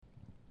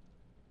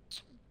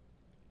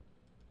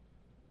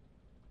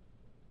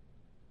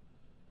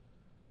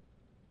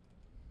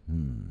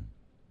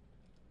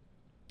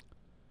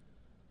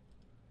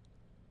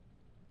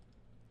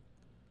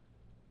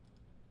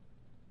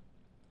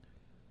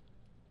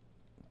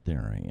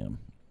There I am.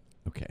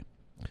 Okay.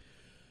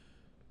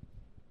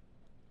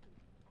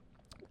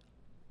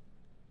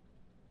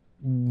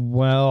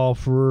 Well,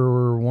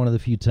 for one of the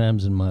few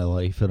times in my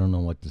life, I don't know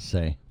what to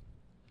say.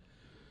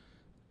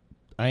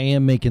 I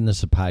am making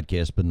this a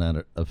podcast, but not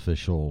an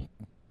official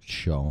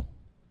show.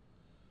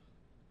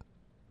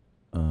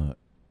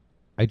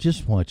 I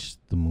just watched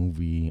the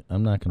movie.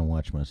 I'm not going to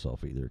watch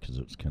myself either because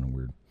it was kind of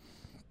weird.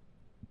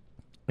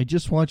 I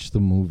just watched the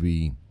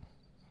movie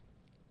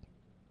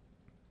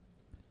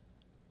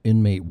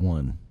Inmate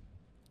 1.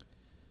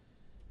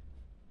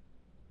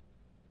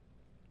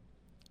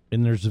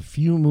 And there's a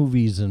few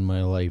movies in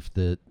my life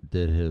that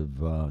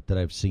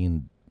I've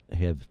seen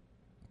have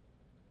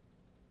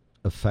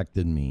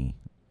affected me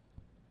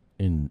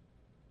and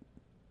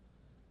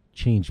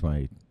changed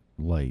my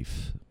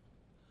life.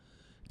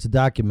 It's a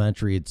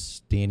documentary. It's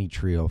Danny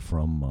Trejo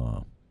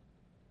from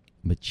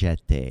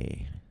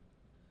Machete,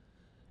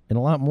 and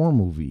a lot more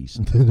movies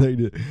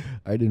that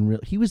I didn't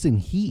really. He was in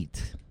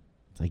Heat.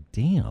 It's like,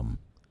 damn.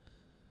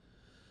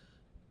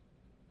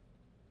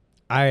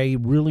 I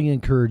really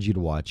encourage you to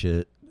watch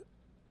it.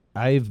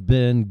 I've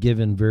been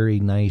given very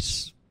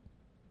nice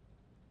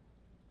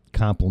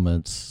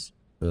compliments,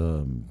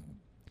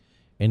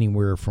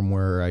 anywhere from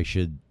where I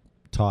should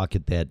talk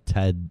at that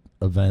TED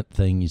event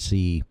thing you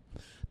see,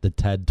 the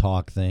TED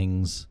Talk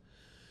things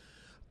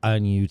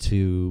on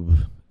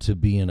YouTube, to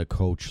being a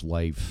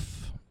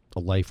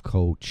life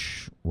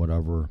coach,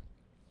 whatever.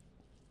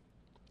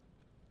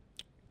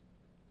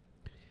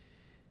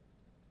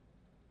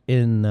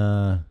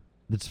 And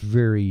it's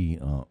very,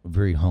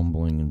 very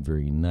humbling and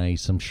very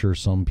nice. I'm sure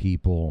some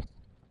people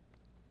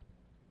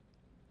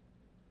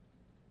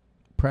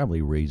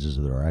probably raises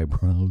their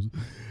eyebrows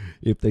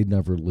if they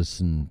never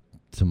listen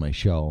to my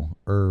show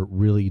or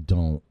really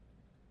don't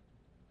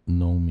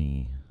know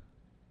me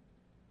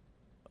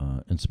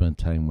and spend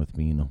time with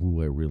me and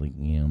who I really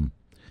am.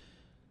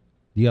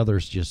 The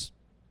others just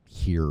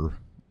hear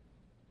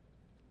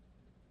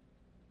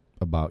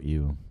about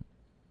you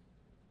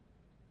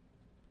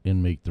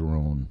and make their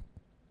own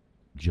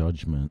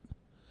judgment.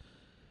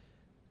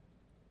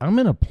 I'm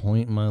in a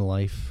point in my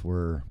life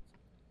where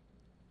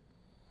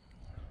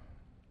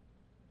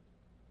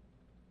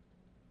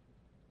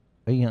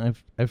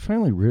I've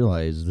finally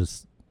realized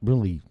this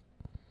really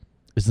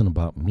isn't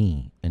about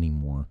me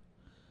anymore.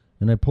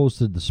 And I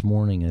posted this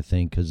morning, I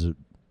think, because a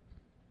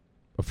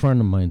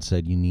friend of mine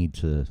said you need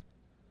to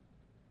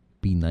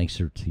be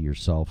nicer to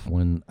yourself,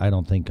 when I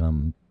don't think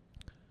I'm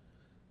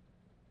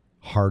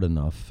hard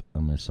enough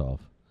on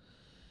myself.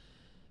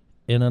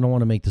 And I don't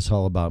want to make this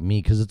all about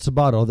me, because it's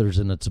about others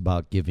and it's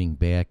about giving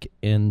back.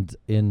 And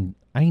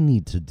I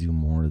need to do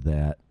more of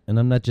that. And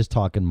I'm not just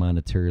talking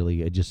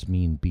monetarily. I just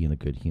mean being a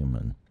good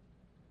human.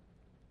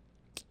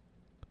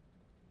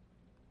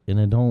 And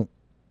I don't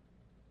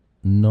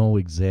know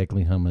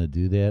exactly how I'm going to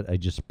do that. I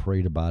just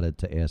prayed about it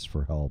to ask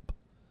for help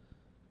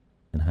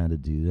and how to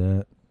do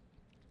that.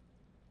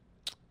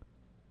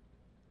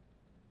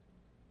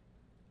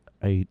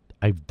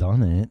 I've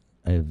done it.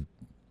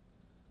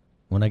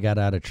 When I got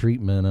out of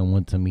treatment, I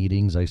went to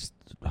meetings. I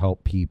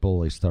helped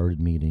people. I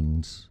started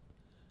meetings,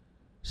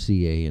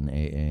 CA and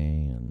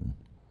AA, and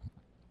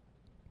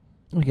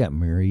I got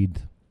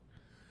married,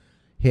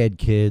 had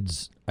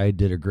kids. I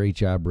did a great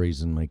job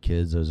raising my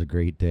kids. I was a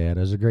great dad.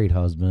 I was a great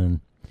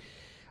husband.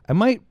 I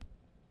might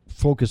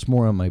focus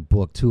more on my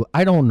book too.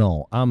 I don't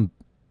know. I'm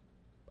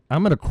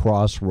at a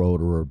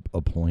crossroad or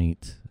a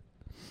point.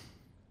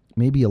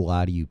 Maybe a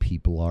lot of you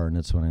people are, and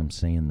that's why I'm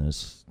saying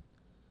this.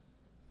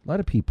 A lot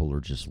of people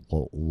are just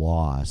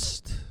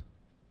lost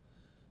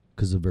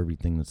because of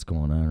everything that's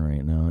going on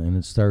right now, and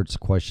it starts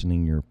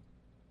questioning your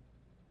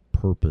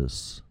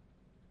purpose.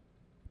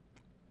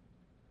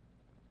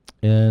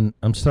 And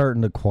I'm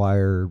starting to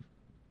acquire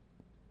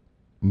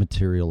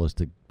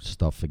materialistic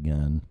stuff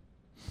again.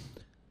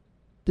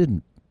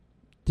 Didn't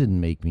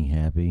make me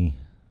happy.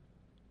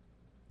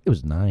 It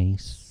was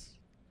nice.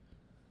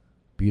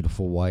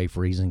 Beautiful wife,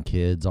 raising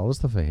kids, all the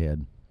stuff I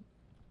had.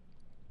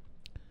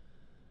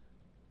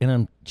 And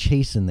I'm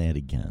chasing that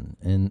again.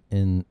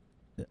 And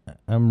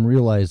I'm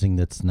realizing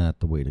that's not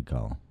the way to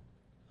go.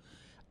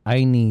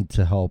 I need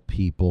to help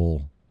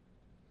people,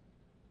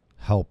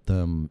 help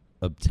them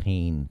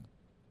obtain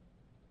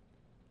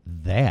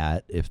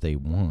that if they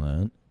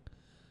want,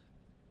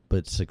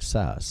 but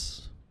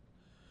success.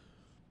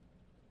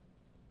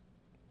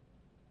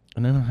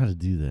 And I know how to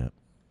do that.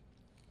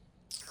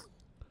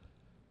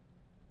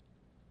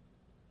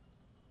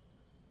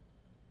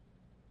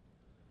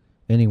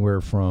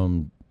 Anywhere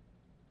from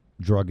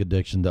drug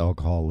addiction to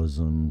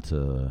alcoholism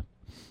to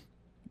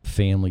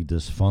family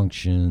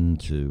dysfunction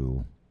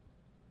to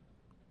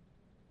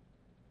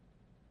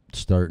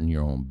starting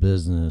your own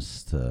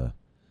business to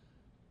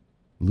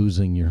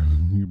losing your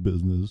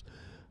business,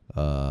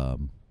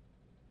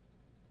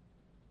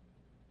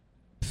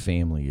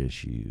 family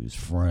issues,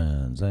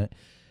 friends. And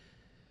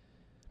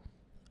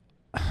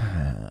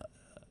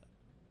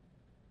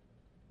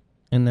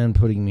then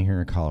putting me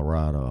here in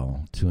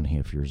Colorado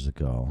 2.5 years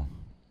ago.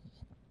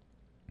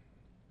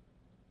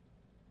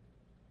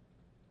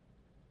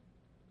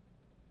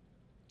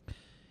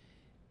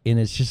 And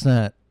it's just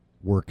not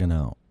working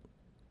out.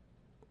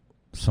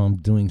 So I'm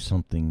doing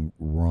something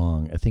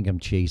wrong. I think I'm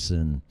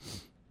chasing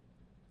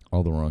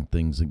all the wrong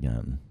things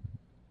again.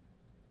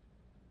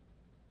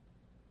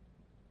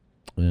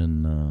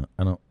 And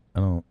I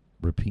don't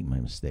repeat my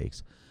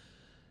mistakes.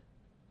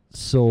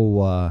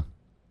 So I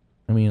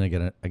mean, I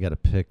got a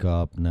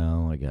pickup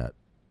now. I got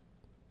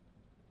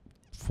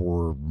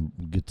 4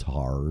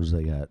 guitars.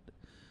 I got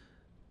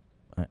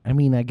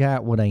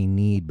what I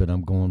need, but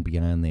I'm going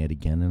beyond that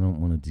again. I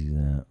don't want to do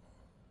that.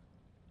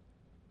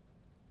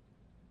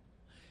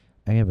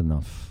 I have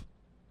enough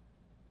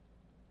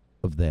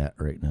of that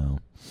right now.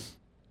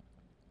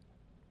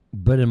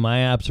 But in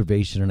my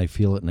observation, and I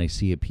feel it and I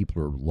see it,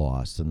 people are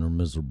lost and they're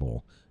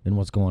miserable. And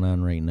what's going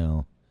on right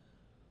now,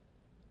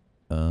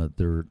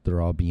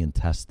 they're all being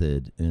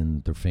tested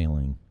and they're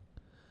failing.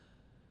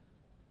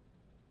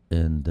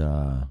 And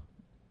I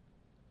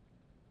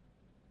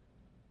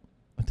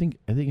think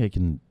I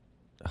can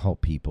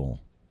help people.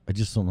 I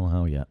just don't know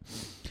how yet.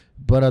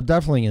 But I'm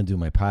definitely going to do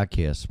my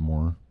podcast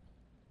more.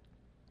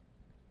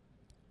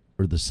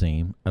 Or the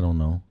same. I don't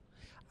know.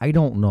 I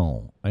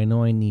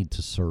know I need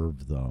to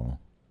serve, though.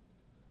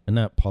 And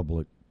not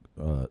public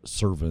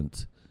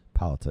servant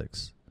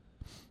politics.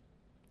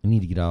 I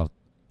need to get out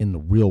in the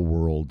real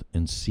world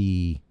and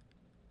see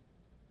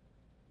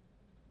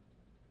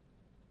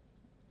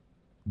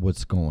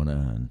what's going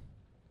on.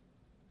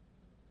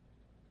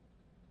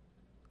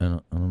 I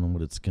don't know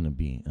what it's going to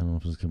be. I don't know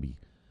if it's going to be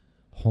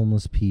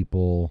homeless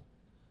people,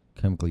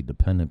 chemically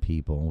dependent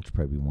people, which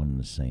probably one and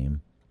the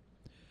same.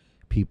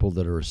 People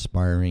that are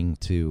aspiring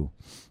to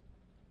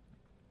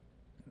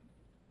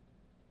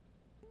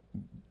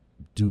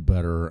do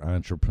better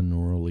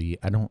entrepreneurially.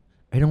 I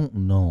don't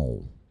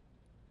know.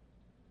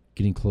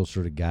 Getting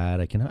closer to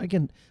God. I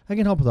can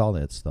help with all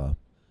that stuff.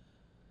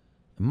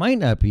 I might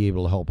not be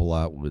able to help a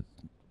lot with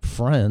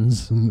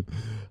friends.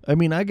 I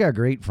mean, I got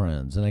great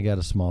friends and I got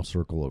a small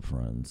circle of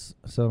friends.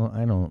 So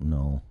I don't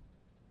know.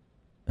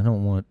 I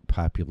don't want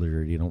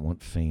popularity. I don't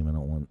want fame. I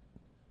don't want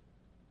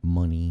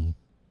money.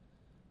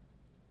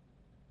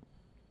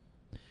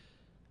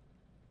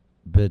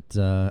 But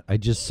I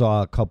just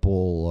saw a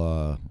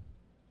couple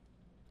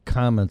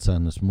comments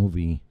on this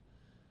movie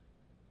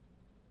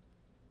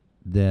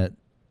that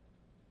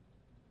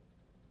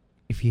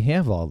if you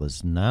have all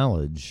this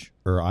knowledge,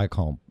 or I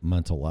call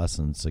mental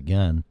lessons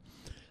again,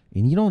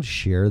 and you don't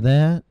share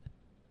that,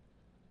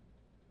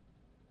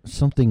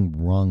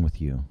 something wrong with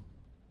you.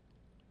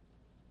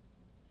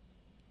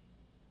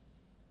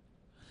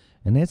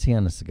 And that's the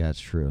honest to God's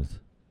truth.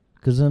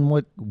 Because then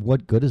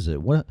what good is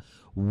it? What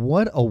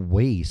a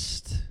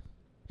waste.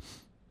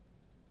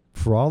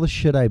 For all the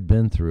shit I've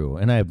been through,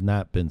 and I have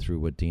not been through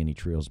what Danny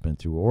Treel's been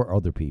through or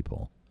other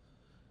people.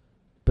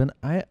 But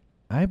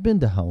I've been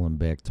to hell and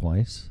back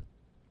twice.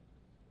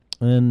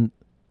 And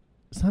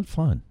it's not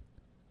fun.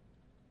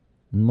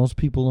 And most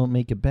people don't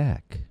make it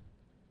back.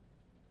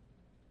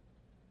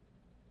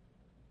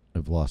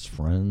 I've lost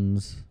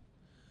friends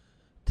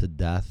to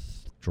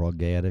death,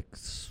 drug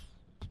addicts,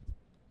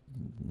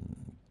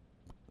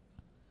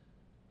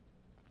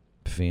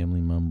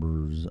 family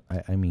members.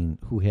 I mean,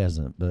 who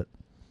hasn't? But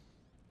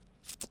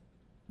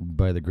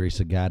by the grace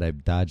of God,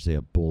 I've dodged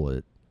that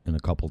bullet in a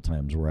couple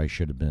times where I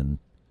should have been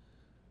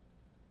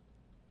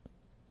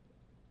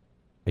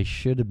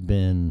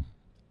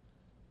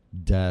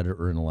dead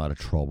or in a lot of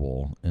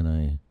trouble, and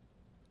I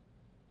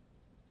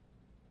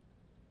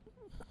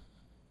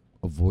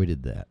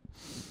avoided that.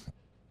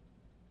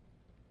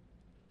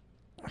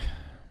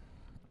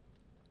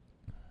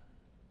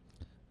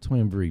 That's why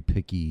I'm very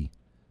picky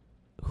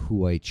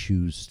who I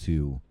choose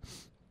to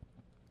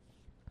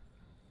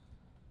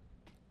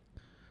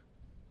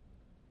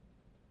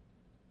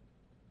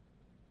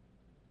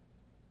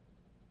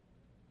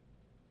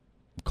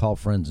call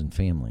friends and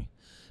family.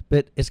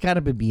 But it's got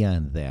to be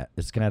beyond that.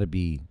 It's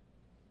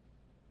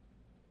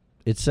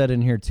said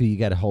in here too, you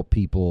got to help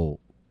people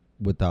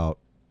without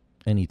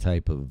any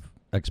type of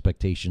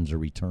expectations or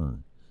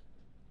return.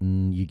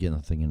 You get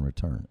nothing in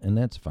return, and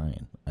that's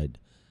fine. I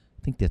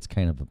think that's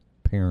kind of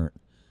apparent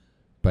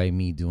by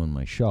me doing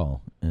my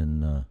show.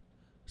 And I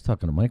was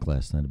talking to Mike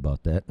last night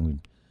about that, and we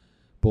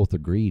both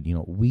agreed,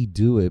 we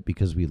do it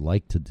because we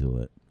like to do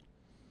it.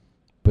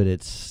 But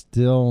it's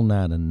still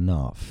not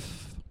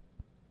enough.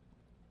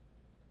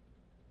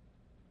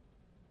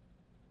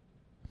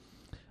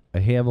 I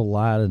have a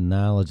lot of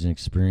knowledge and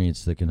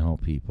experience that can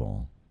help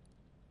people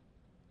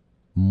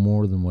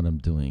more than what I'm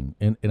doing.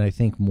 And I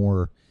think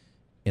more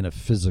in a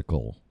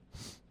physical,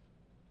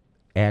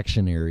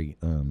 actionary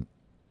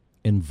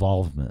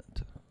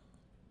involvement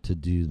to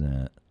do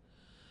that.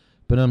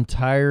 But I'm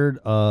tired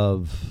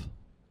of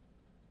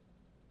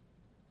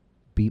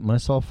beating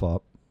myself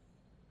up.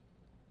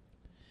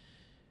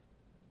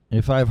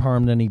 If I've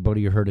harmed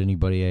anybody or hurt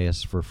anybody, I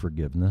ask for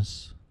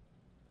forgiveness.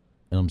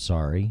 And I'm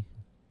sorry.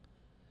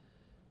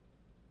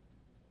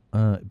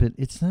 But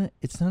it's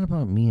not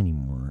about me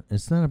anymore.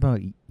 It's not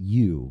about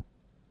you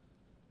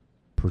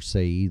per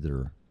se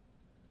either,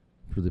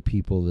 for the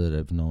people that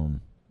I've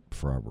known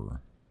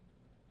forever.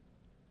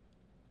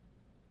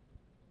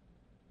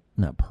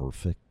 not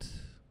perfect.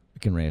 I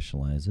can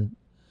rationalize it.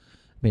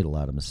 Made a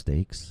lot of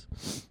mistakes.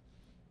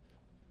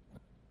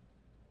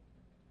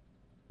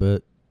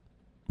 But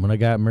when I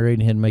got married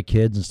and had my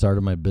kids and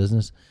started my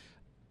business,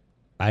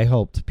 I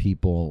helped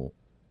people,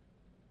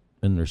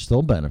 and they're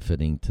still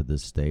benefiting to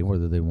this day,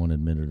 whether they want to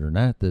admit it or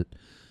not, that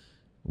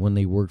when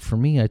they worked for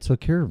me, I took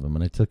care of them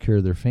and I took care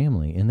of their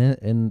family.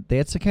 And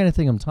that's the kind of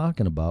thing I'm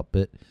talking about.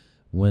 But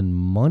when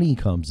money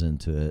comes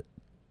into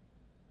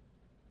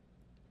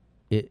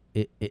it,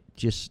 it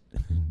just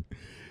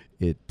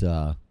it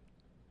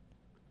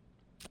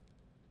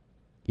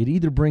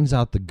either brings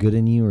out the good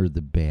in you or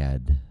the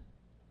bad.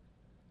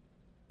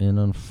 And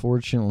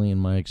unfortunately, in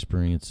my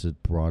experience,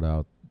 it brought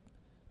out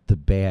the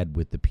bad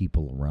with the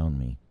people around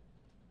me.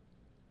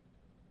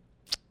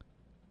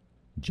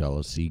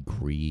 Jealousy,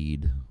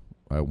 greed.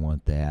 I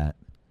want that.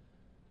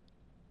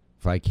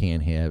 If I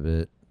can't have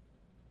it,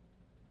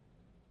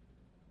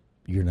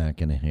 you're not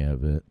going to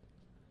have it.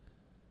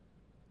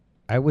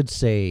 I would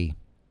say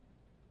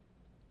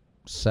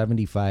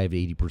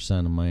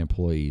 75-80% of my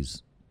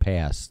employees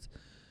past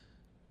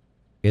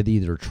had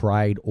either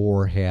tried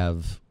or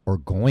have or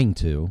going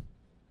to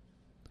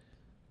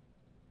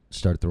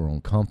start their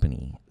own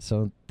company.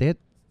 So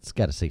that's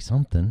got to say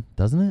something,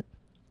 doesn't it?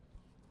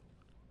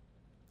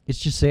 It's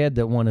just sad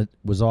that when it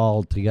was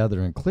all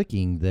together and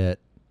clicking, that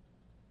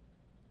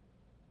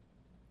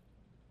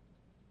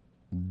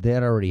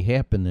already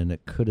happened, and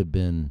it could have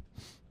been,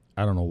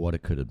 I don't know what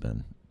it could have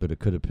been, but it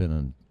could have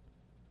been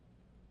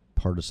a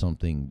part of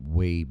something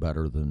way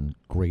better than,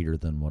 greater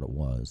than what it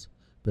was.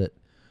 But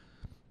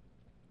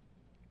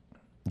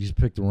you just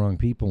pick the wrong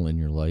people in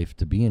your life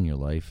to be in your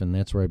life, and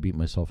that's where I beat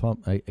myself up.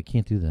 I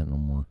can't do that no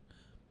more.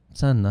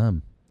 It's on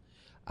them.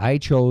 I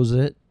chose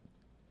it.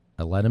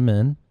 I let them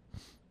in.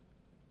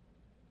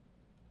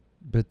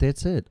 But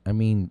that's it. I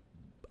mean,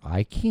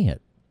 I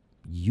can't.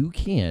 You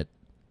can't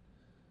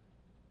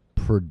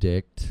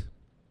predict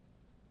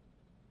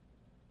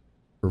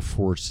or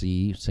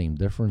foresee, same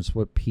difference,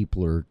 what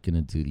people are going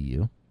to do to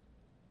you,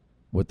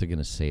 what they're going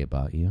to say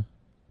about you.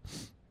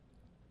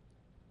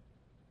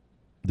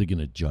 They're going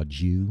to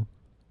judge you.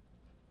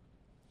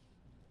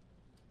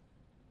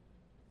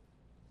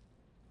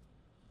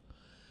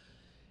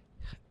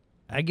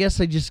 I guess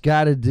I just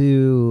got to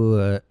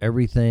do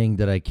everything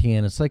that I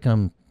can. It's like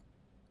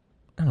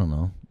I don't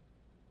know,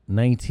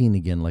 19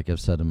 again, like I've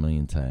said a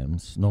million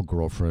times. No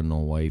girlfriend, no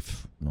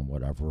wife, no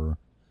whatever,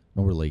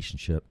 no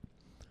relationship.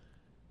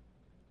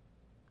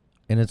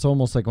 And it's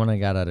almost like when I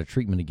got out of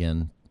treatment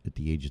again at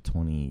the age of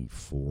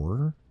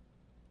 24,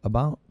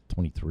 about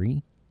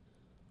 23.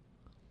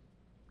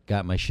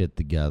 Got my shit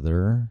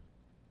together.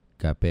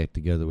 Got back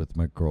together with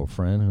my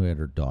girlfriend who had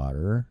her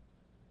daughter.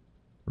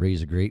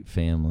 Raised a great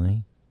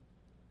family.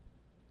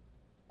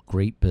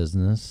 Great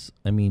business.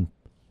 I mean,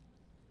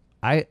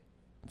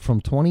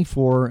 from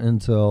 24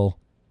 until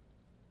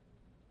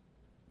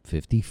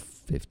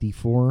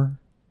 54,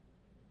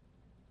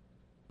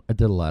 I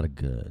did a lot of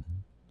good.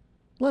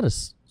 A lot of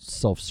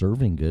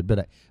self-serving good,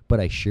 but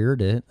I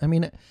shared it. I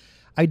mean,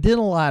 I did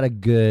a lot of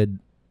good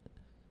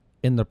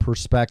in the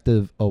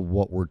perspective of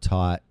what we're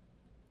taught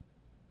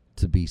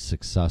to be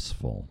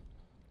successful.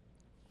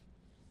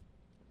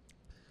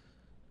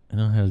 I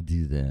know how to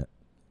do that,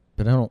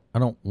 but I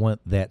don't want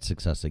that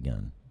success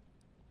again.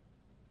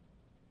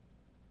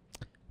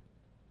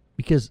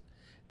 Because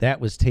that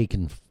was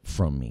taken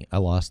from me. I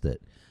lost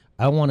it.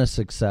 I want a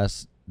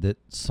success that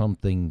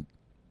something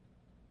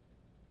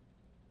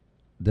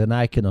that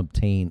I can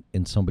obtain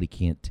and somebody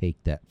can't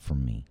take that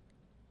from me.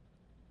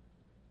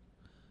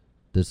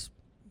 This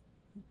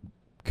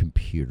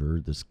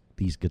computer,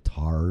 these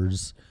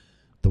guitars,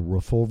 the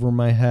roof over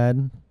my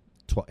head,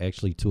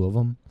 actually 2 of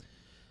them,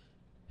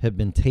 have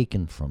been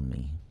taken from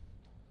me.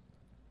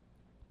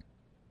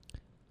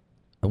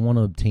 I want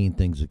to obtain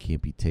things that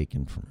can't be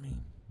taken from me.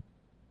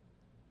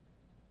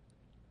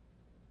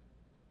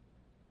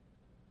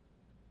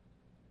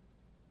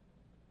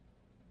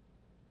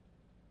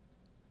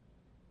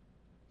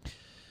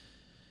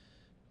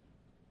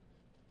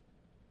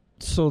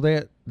 So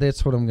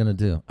that's what I'm going to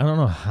do. I don't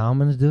know how I'm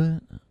going to do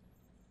it.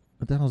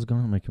 What the hell is going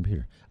on with my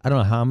computer? I don't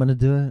know how I'm going to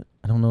do it.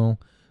 I don't know.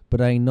 But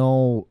I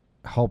know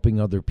helping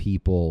other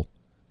people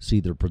see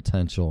their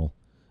potential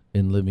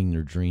in living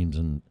their dreams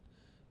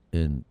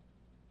and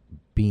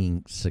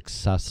being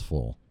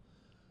successful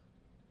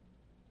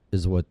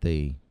is what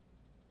they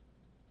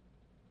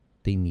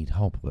need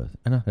help with.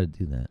 I know how to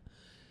do that.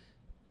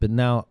 But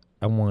now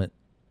I want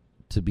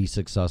to be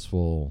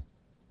successful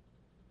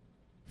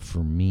for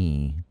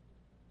me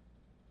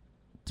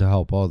to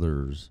help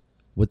others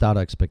without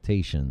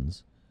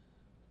expectations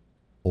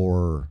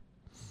or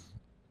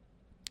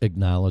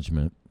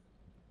acknowledgement.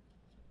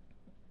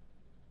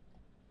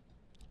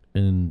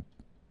 And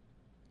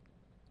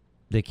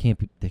they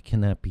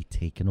cannot be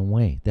taken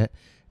away. That,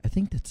 I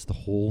think that's the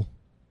whole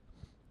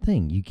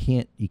thing. You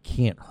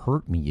can't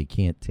hurt me. You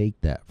can't take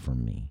that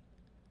from me.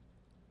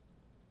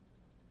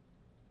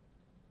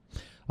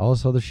 All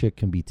this other shit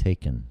can be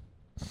taken.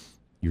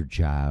 Your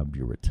job,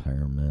 your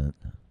retirement,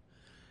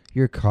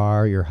 your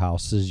car, your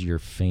houses, your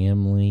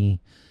family.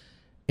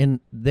 And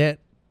that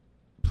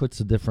puts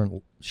a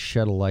different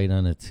shed of light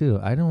on it, too.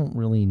 I don't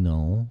really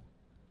know.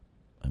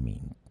 I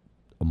mean,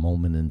 a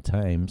moment in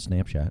time,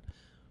 snapshot.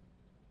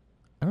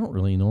 I don't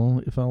really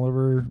know if I'll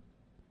ever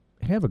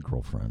have a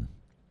girlfriend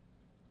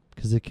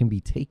because it can be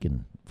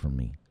taken from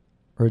me,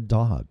 or a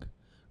dog,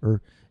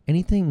 or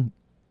anything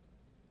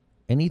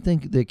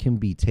that can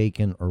be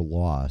taken or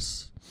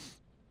lost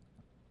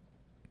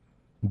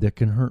that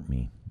can hurt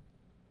me.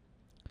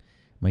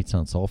 Might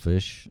sound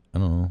selfish. I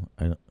don't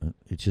know.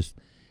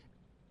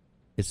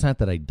 It's not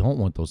that I don't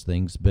want those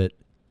things, but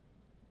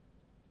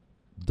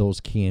those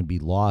can be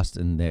lost,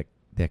 and that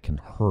can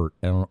hurt.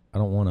 I don't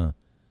want to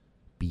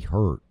be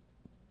hurt.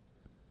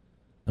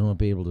 I don't want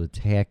to be able to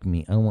attack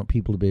me. I don't want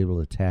people to be able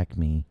to attack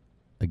me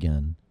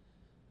again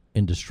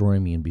and destroy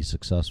me and be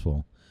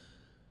successful.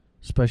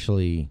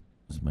 Especially,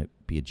 this might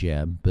be a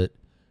jab, but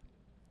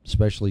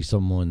especially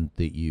someone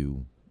that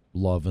you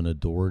love and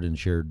adored and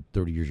shared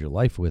 30 years of your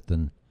life with,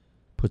 and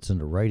puts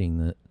into writing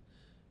that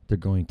they're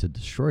going to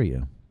destroy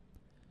you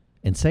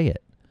and say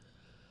it.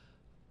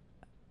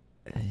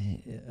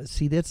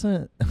 See, that's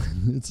not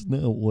it's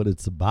not what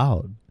it's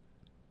about.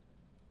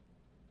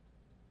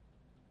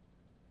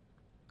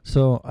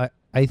 So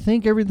I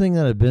think everything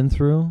that I've been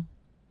through,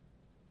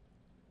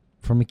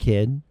 from a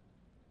kid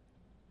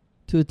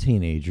to a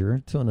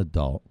teenager to an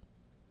adult,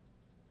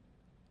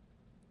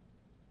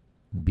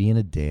 being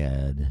a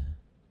dad,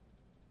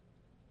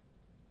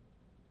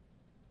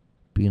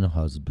 being a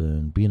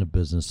husband, being a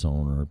business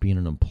owner, being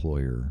an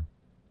employer,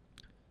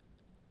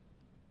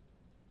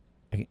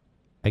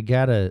 I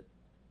got a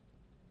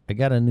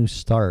new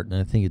start, and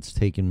I think it's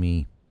taken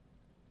me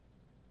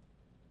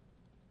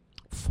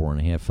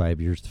 4.5,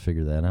 5 years to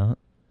figure that out.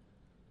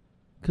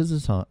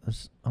 Because all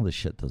this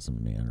shit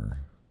doesn't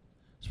matter,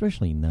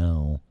 especially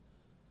now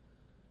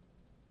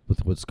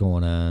with what's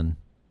going on.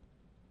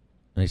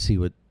 And I see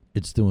what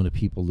it's doing to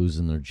people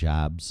losing their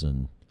jobs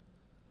and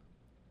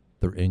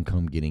their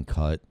income getting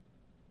cut,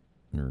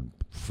 and their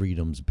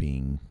freedoms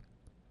being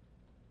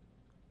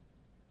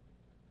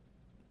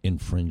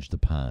infringed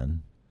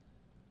upon.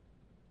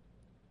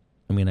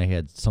 I mean, I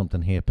had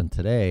something happen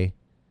today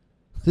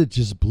that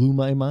just blew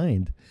my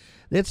mind.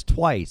 That's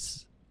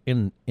twice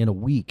in a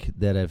week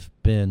that I've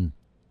been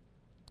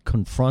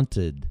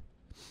confronted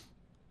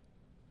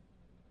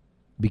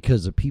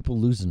because of people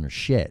losing their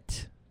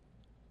shit.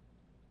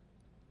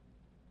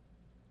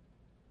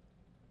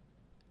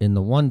 And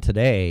the one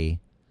today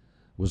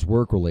was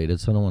work related,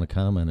 so I don't want to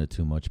comment on it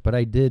too much. But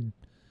I did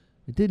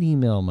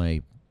email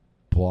my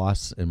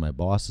boss and my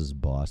boss's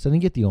boss. I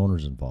didn't get the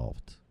owners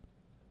involved.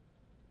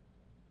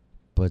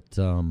 But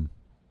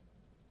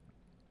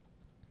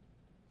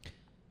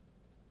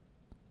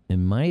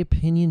in my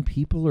opinion,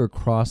 people are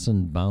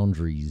crossing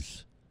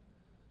boundaries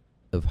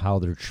of how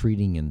they're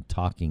treating and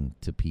talking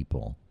to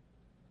people.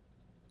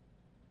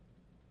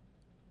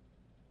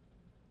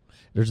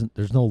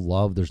 There's no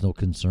love, there's no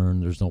concern,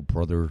 there's no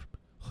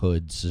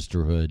brotherhood,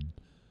 sisterhood,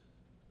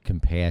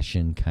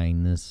 compassion,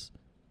 kindness.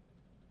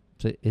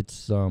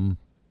 It's not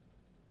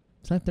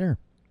there.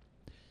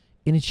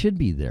 And it should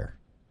be there.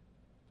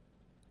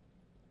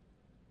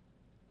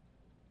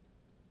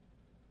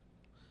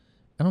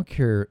 I don't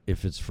care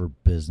if it's for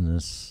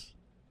business.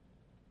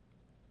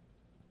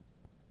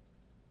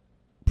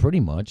 Pretty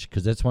much,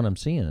 because that's what I'm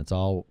seeing. It's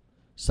all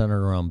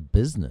centered around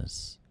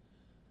business.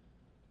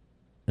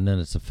 And then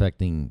it's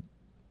affecting...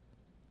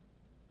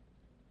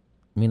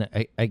 I mean,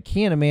 I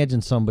can't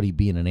imagine somebody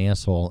being an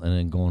asshole and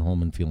then going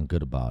home and feeling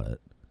good about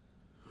it.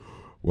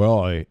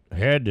 Well, I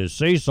had to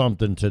say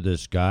something to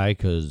this guy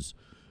because,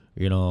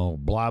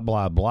 blah,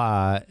 blah,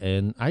 blah.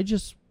 And I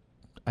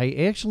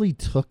actually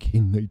took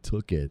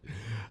it.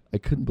 I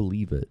couldn't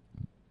believe it.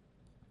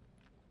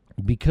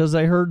 Because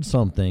I heard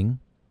something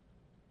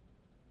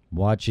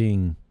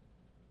watching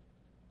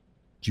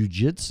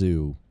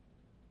Jiu-Jitsu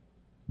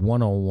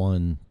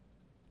 101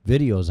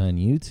 videos on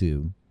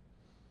YouTube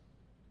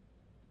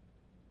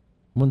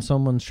when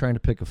someone's trying to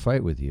pick a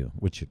fight with you,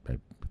 which I've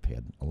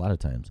had a lot of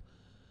times.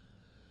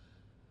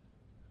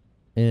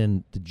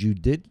 And the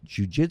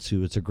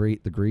Jiu-Jitsu,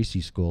 the Gracie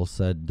school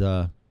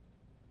said,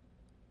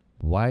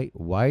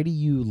 why do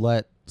you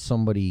let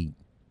somebody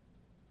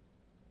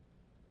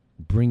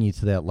bring you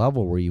to that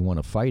level where you want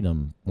to fight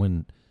them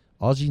when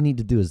all you need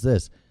to do is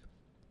this?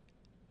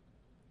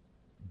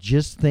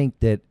 Just think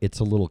that it's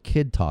a little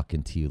kid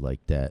talking to you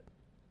like that.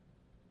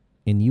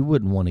 And you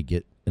wouldn't want to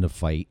get in a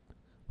fight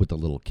with a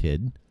little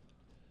kid.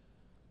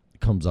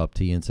 Comes up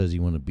to you and says he's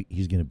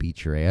going to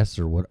beat your ass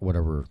or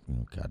whatever.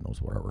 God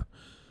knows whatever.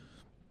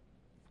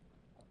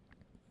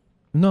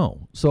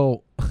 No.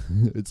 So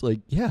it's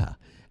like, yeah.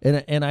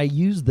 And I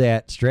used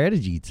that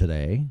strategy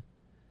today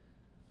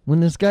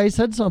when this guy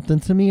said something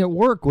to me at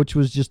work, which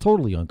was just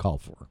totally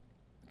uncalled for.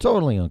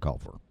 Totally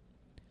uncalled for.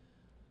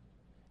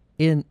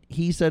 And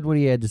he said what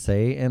he had to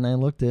say, and I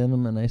looked at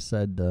him and I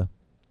said,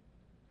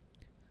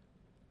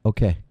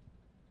 okay.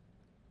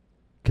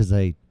 Because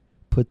I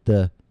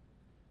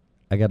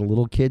got a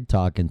little kid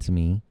talking to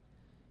me,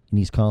 and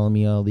he's calling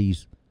me all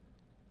these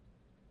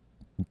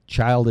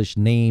childish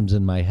names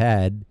in my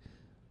head.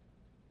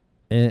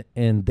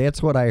 And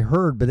that's what I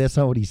heard, but that's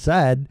not what he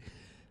said.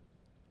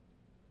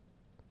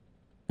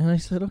 And I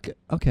said,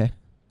 okay.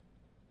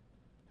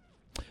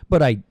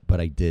 But I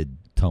did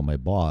tell my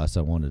boss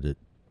I wanted it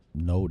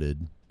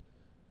noted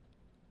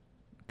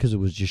because it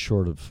was just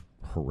short of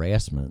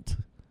harassment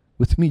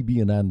with me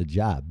being on the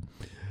job.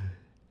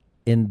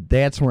 And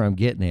that's where I'm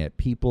getting at.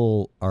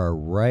 People are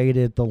right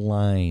at the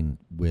line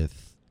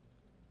with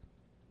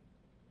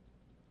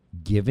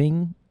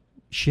giving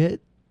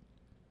shit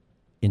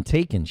and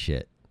taking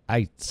shit.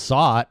 I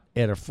saw it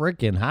at a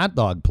freaking hot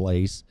dog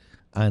place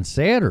on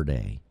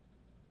Saturday.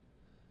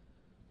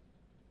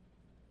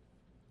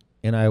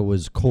 And I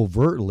was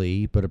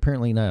covertly, but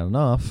apparently not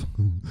enough,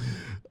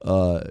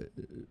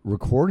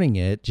 recording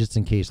it just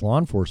in case law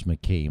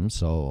enforcement came.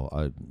 So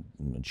I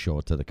would show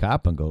it to the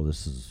cop and go,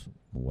 this is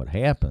what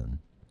happened.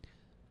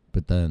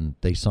 But then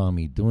they saw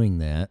me doing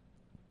that,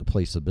 the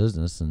place of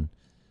business, and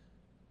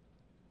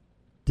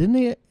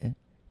didn't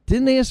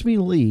ask me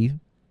to leave.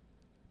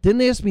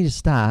 Didn't ask me to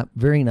stop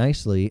very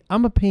nicely.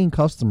 I'm a paying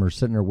customer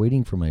sitting there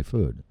waiting for my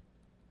food.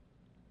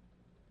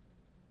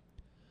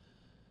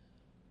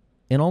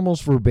 And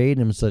almost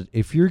verbatim said,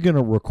 if you're going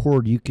to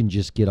record, you can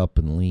just get up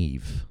and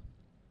leave.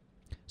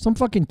 Some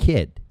fucking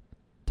kid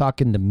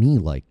talking to me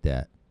like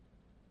that.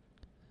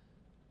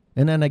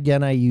 And then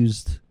again, I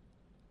used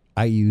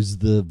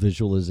the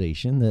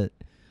visualization that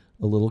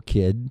a little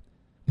kid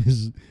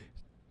is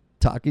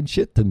talking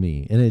shit to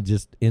me. And it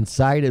just,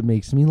 inside it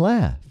makes me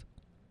laugh.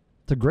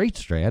 It's a great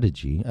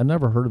strategy. I've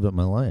never heard of it in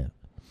my life.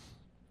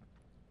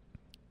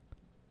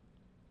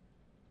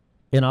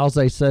 And all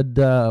I said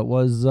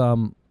was,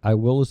 I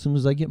will as soon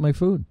as I get my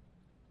food.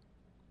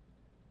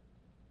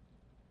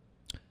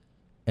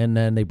 And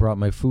then they brought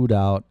my food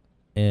out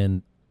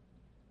and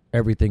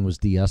everything was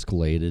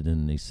de-escalated.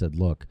 And they said,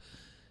 look,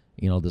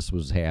 this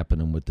was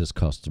happening with this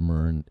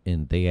customer.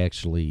 And they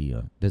actually,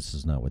 this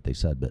is not what they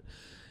said, but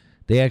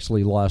they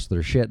actually lost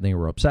their shit and they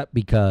were upset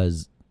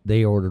because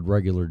they ordered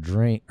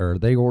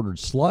they ordered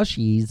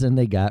slushies and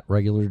they got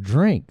regular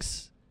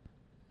drinks.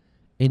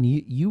 And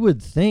you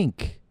would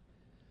think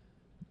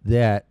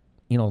that,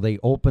 they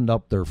opened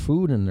up their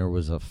food and there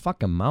was a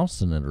fucking mouse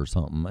in it or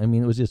something. I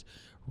mean, it was just,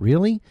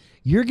 really?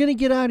 You're going to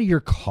get out of your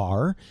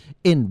car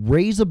and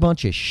raise a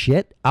bunch of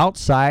shit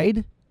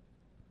outside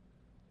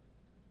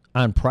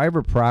on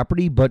private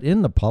property, but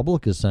in the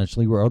public,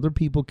 essentially, where other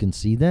people can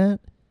see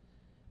that?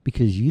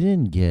 Because you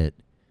didn't get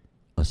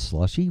a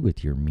slushie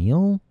with your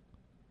meal?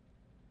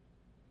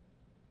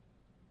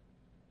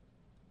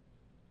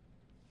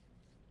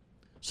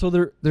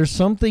 So there's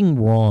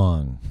something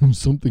wrong.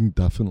 Something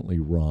definitely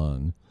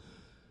wrong.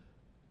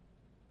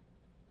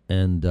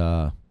 And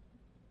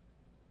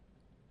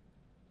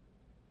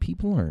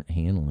people aren't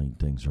handling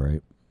things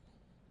right.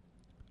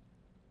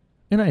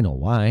 And I know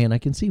why, and I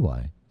can see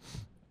why.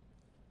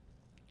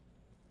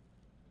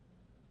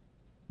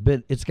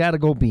 But it's got to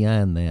go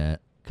beyond that,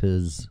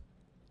 because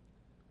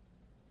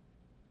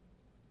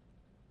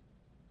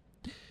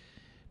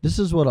this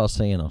is what I'll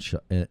say, and I'll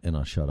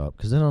shut up,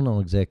 because I don't know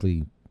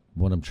exactly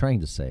what I'm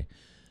trying to say.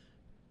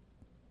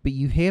 But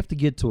you have to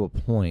get to a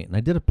point, and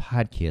I did a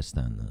podcast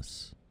on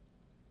this,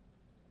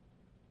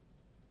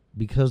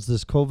 because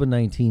this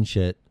COVID-19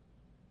 shit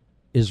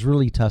is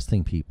really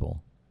testing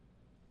people.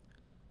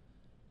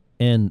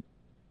 And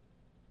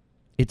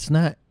it's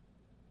not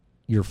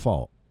your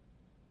fault.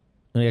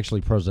 And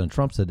actually, President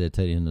Trump said that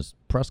today in his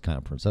press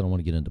conference. I don't want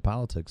to get into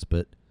politics,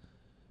 but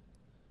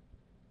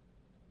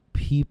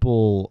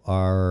people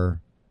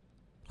are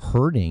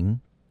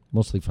hurting,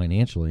 mostly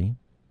financially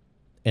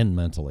and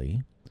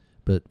mentally,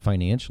 but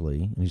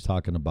financially. And he's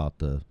talking about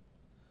the,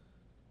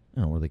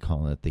 what are they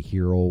calling it? The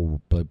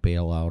hero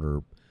bailout,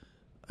 or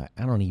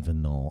I don't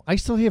even know. I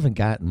still haven't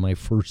gotten my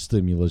first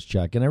stimulus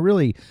check. And I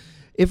really,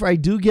 if I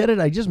do get it,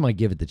 I just might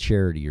give it to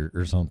charity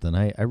or something.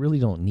 I really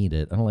don't need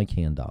it. I don't like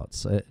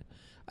handouts.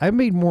 I've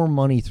made more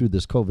money through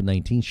this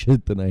COVID-19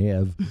 shit than I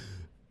have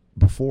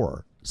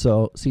before.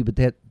 So, see, but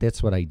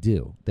that's what I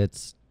do.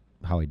 That's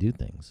how I do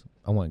things.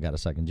 I went and got a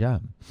second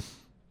job.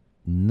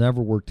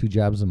 Never worked 2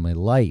 jobs in my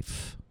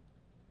life.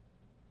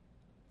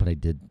 But I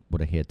did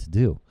what I had to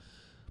do.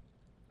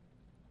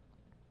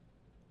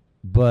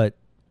 But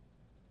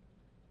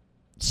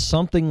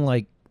something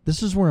like,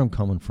 this is where I'm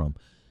coming from.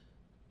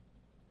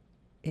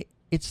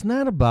 It's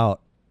not about,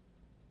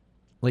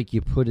 like,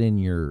 you put in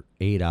your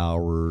 8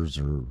 hours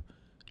or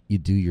you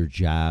do your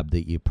job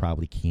that you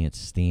probably can't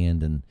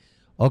stand, and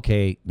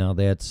okay, now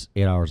that's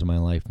 8 hours of my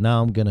life.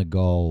 Now I'm going to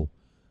go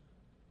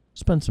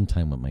spend some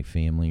time with my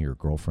family or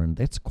girlfriend.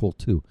 That's cool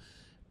too.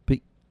 But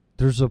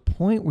there's a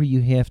point where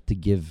you have to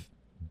give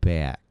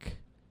back.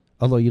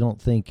 Although you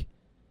don't think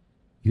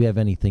you have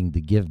anything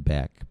to give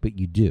back, but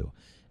you do.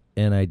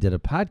 And I did a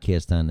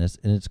podcast on this,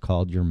 and it's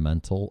called Your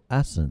Mental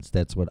Essence.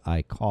 That's what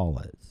I call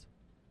it.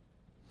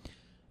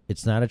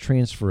 It's not a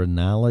transfer of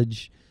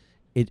knowledge.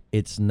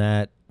 It's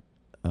not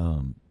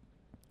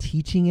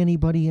teaching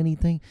anybody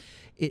anything.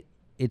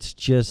 It's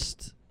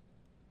just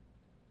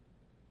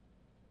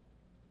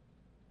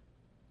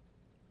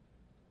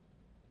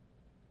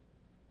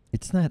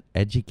it's not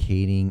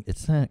educating.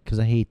 It's not, because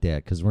I hate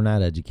that, because we're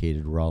not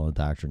educated. We're all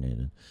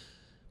indoctrinated.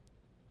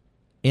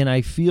 And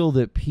I feel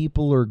that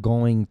people are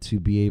going to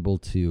be able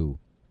to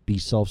be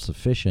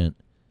self-sufficient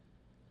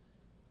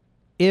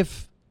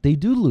if they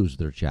do lose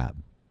their job.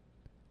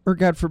 Or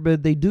God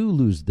forbid, they do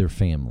lose their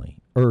family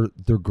or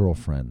their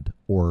girlfriend.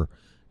 Or,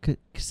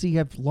 see,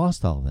 I've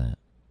lost all that.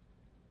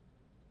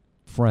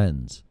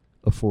 Friends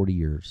of 40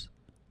 years.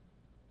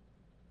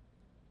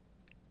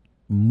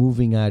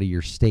 Moving out of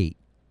your state.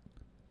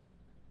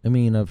 I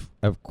mean, I've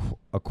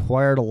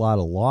acquired a lot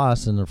of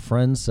loss, and a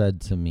friend said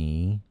to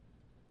me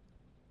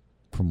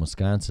from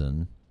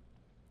Wisconsin,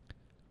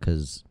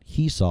 because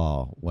he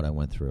saw what I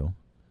went through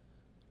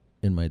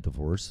in my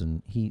divorce,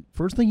 and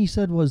first thing he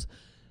said was,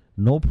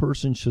 no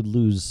person should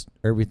lose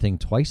everything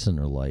twice in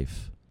their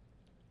life.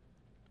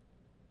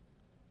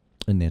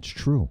 And that's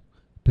true.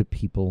 But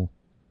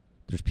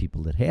there's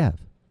people that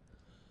have.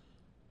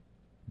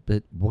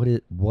 But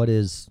what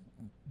is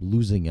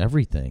losing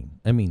everything?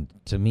 I mean,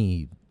 to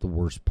me, the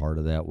worst part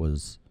of that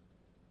was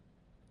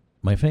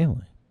my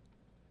family.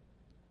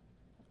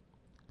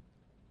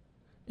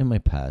 And my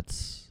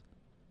pets.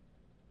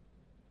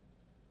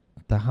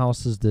 The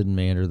houses didn't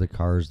matter. The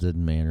cars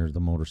didn't matter. The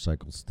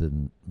motorcycles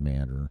didn't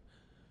matter.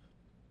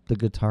 The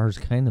guitars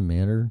kind of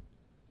matter.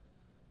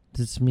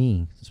 It's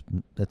me.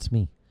 That's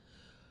me.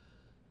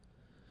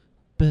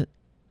 But,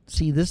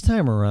 see, this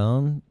time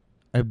around,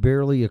 I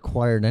barely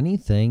acquired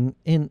anything.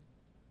 And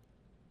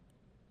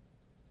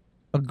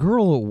a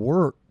girl at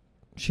work,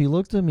 she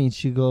looked at me and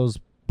she goes,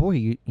 boy,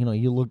 you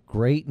look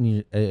great,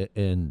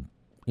 and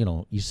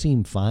you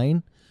seem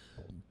fine.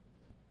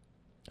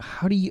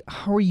 How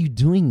are you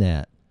doing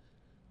that?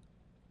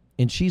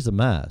 And she's a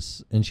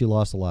mess, and she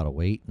lost a lot of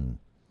weight. And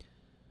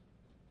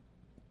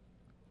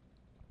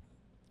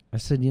I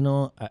said,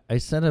 I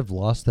said I've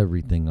lost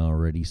everything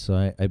already,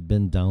 so I've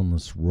been down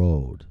this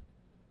road.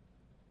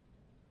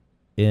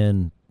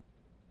 And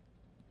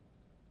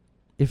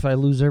if I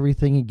lose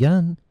everything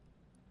again,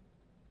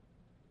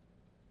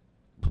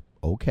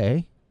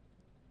 okay.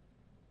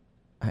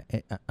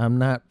 I'm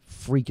not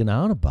freaking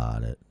out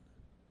about it.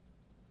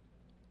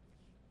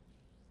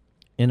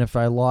 And if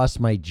I lost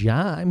my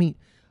job, I mean,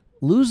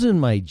 losing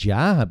my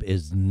job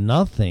is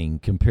nothing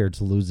compared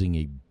to losing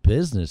a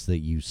business that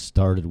you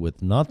started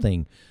with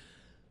nothing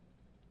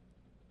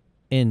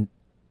and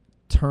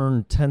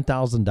turned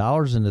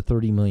 $10,000 into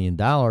 $30 million.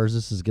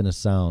 This is going to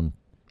sound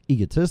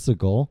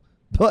egotistical,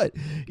 but,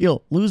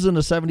 losing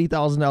a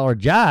 $70,000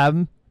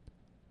 job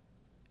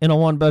in a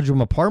one-bedroom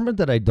apartment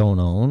that I don't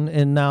own,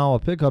 and now a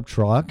pickup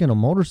truck and a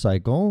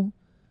motorcycle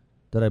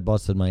that I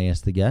busted my ass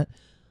to get.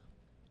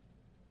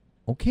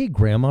 Okay,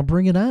 Grandma,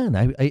 bring it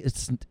on.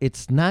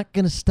 It's not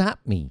going to stop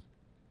me.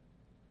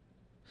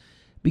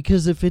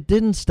 Because if it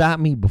didn't stop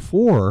me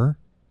before,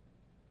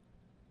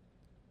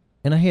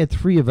 and I had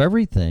 3 of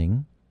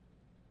everything,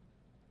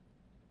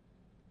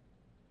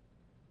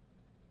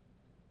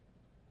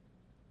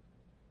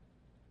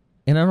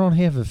 and I don't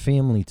have a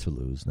family to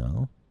lose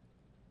now,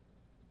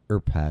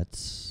 or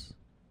pets,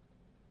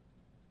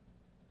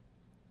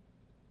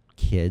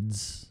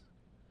 kids,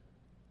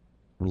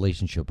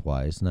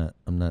 relationship-wise,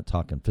 I'm not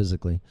talking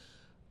physically.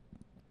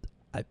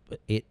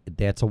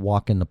 That's a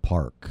walk in the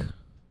park.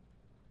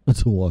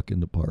 It's a walk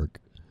in the park.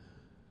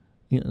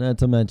 Not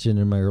to mention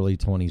in my early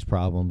 20s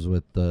problems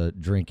with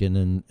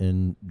drinking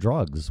and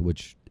drugs,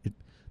 which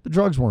the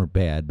drugs weren't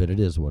bad, but it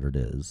is what it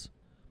is.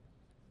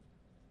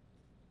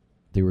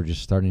 They were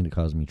just starting to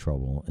cause me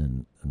trouble,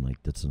 and I'm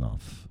like, that's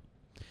enough.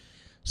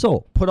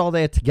 So put all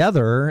that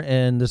together,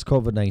 and this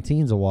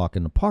COVID-19 is a walk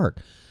in the park.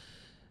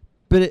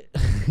 But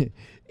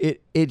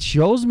it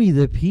shows me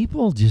that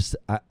people just,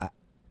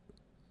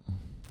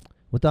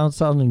 without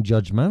sounding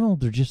judgmental,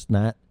 they're just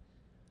not.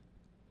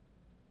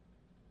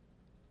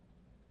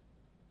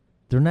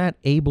 They're not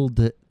able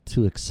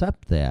to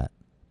accept that.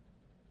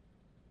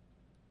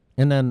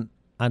 And then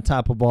on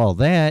top of all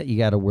that, you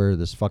got to wear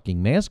this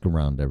fucking mask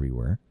around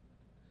everywhere,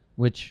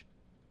 which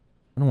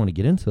I don't want to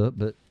get into it,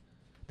 but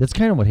that's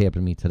kind of what happened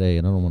to me today,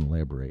 and I don't want to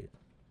elaborate.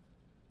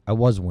 I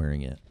was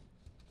wearing it,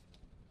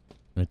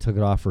 and I took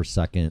it off for a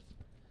second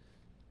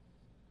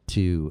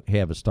to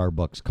have a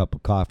Starbucks cup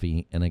of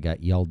coffee, and I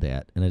got yelled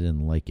at, and I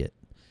didn't like it.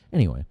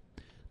 Anyway,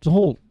 there's a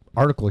whole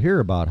article here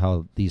about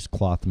how these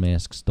cloth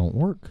masks don't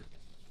work.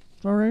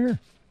 It's all right here.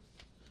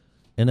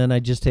 And then I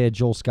just had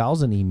Joel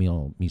Skousen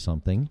email me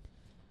something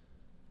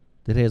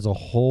that has a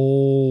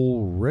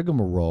whole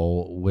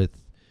rigmarole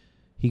with,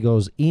 he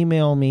goes,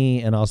 email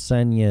me and I'll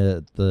send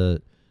you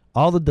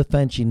all the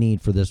defense you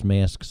need for this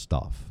mask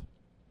stuff.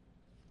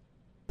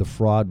 The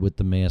fraud with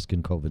the mask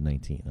and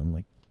COVID-19. I'm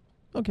like,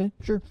 okay,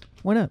 sure.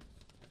 Why not?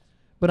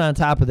 But on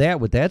top of that,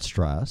 with that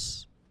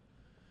stress,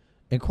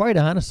 and quite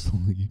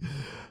honestly,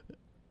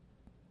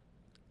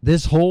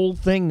 this whole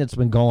thing that's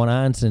been going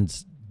on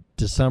since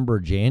December,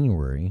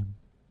 January,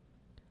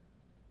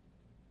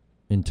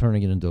 and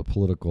turning it into a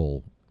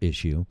political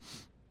issue,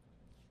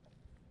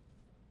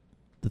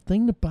 the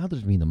thing that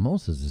bothers me the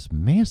most is this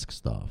mask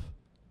stuff.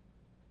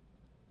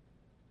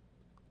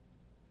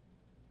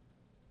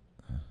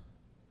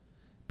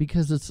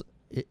 because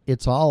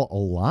it's all a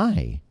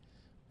lie.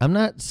 I'm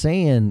not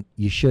saying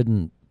you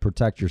shouldn't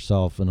protect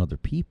yourself and other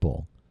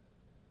people,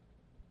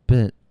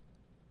 but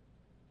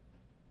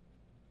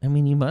I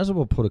mean, you might as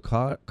well put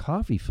a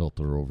coffee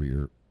filter over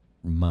your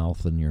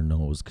mouth and your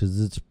nose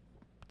because it's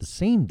the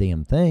same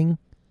damn thing.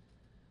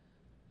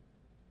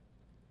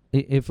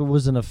 If it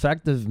was an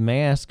effective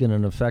mask and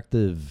an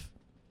effective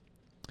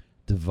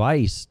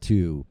device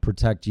to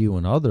protect you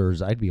and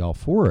others, I'd be all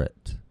for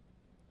it.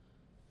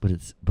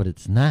 But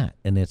it's not,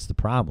 and it's the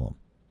problem.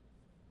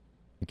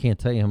 I can't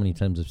tell you how many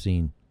times I've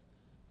seen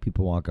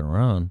people walking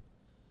around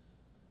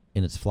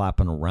and it's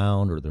flopping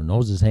around or their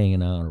nose is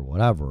hanging out or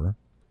whatever.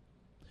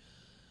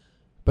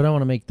 But I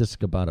want to make this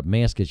about a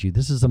mask issue.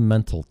 This is a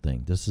mental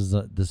thing. This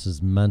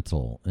is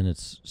mental, and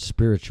it's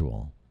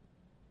spiritual.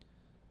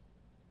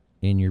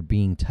 And you're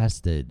being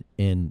tested.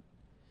 And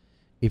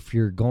if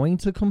you're going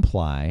to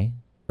comply,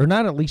 or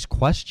not at least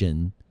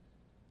question,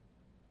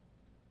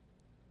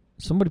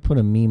 somebody put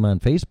a meme on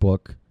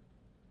Facebook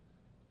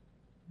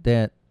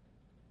that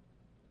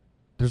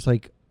there's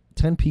like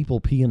 10 people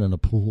peeing in a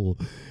pool.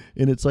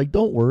 And it's like,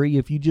 don't worry,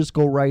 if you just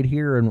go right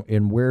here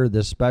and wear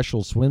this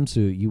special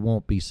swimsuit, you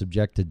won't be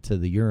subjected to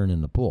the urine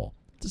in the pool.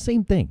 It's the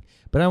same thing.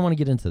 But I don't want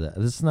to get into that.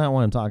 This is not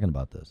why I'm talking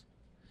about this.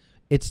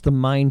 It's the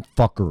mind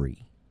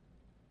fuckery.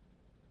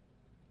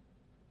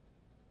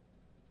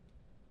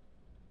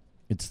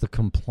 It's the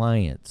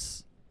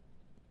compliance.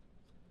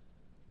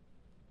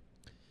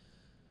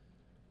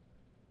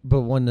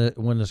 But when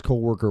this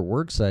coworker at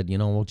work said,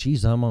 well,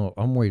 geez, I'm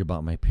worried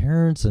about my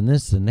parents and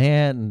this and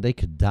that, and they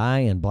could die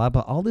and blah,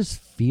 blah, all this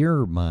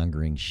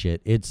fear-mongering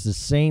shit, it's the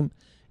same.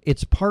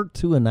 It's part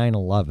 2 of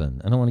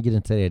 9/11. I don't want to get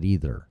into that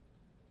either.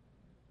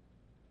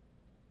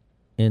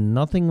 And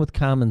nothing with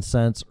common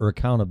sense or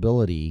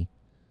accountability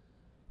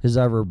has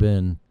ever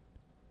been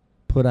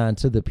put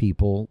onto the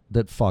people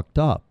that fucked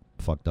up.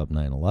 Fucked up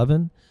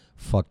 9/11,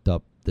 fucked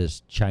up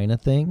this China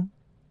thing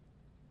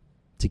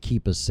to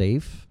keep us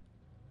safe.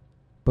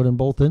 But in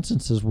both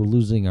instances, we're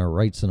losing our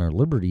rights and our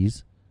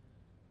liberties,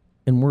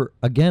 and we're,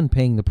 again,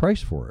 paying the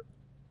price for it.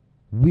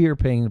 We are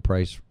paying the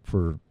price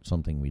for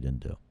something we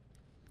didn't do.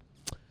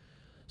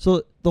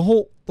 So the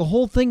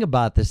whole thing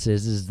about this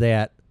is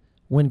that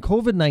when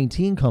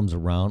COVID-19 comes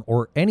around,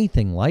 or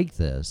anything like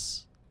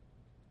this,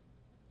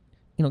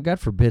 God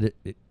forbid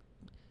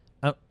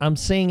I'm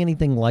saying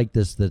anything like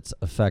this that's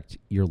affect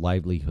your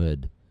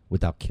livelihood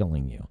without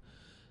killing you,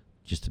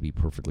 just to be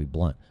perfectly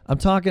blunt. I'm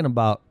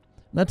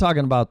not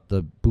talking about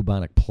the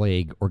bubonic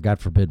plague or, God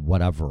forbid,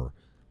 whatever,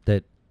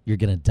 that you're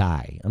going to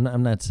die.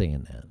 I'm not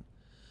saying that.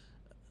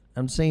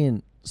 I'm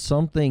saying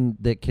something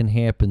that can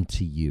happen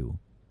to you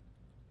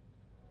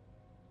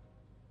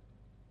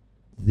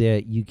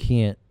that you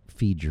can't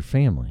feed your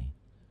family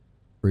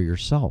or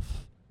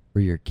yourself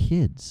or your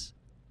kids.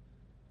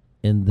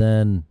 And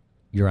then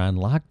you're on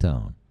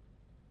lockdown.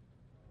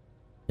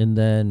 And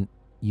then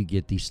you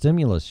get these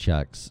stimulus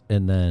checks,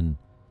 and then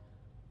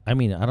I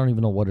don't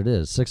even know what it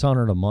is,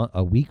 $600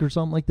 a week or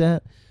something like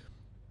that.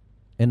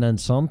 And then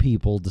some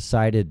people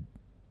decided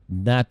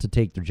not to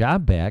take their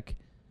job back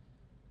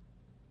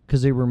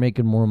because they were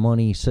making more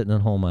money sitting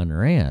at home on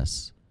their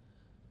ass.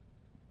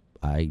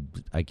 I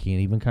can't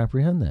even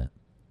comprehend that.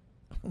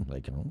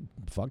 Like,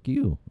 fuck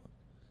you.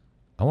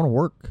 I want to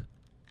work.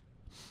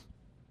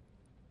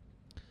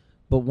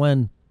 But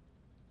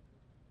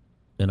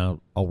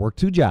I'll work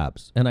 2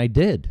 jobs, and I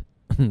did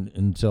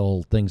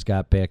until things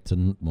got back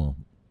to, well,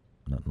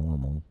 not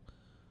normal,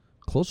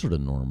 closer to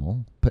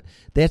normal. But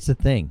that's the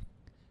thing.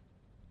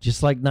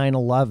 Just like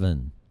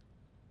 9/11,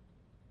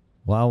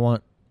 well, I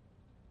want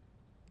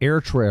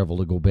air travel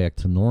to go back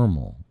to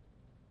normal.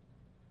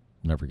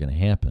 Never going to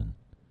happen.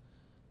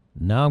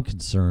 Now I'm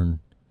concerned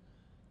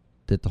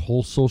that the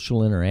whole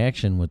social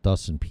interaction with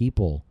us and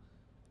people,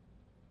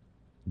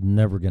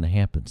 never going to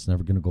happen. It's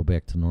never going to go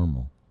back to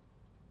normal.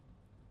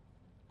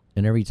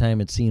 And every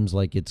time it seems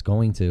like it's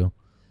going to,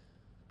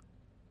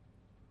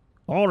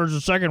 there's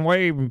a second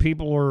wave and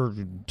people are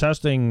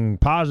testing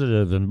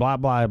positive and blah,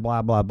 blah,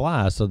 blah, blah,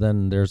 blah. So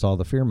then there's all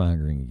the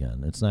fear-mongering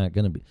again. It's never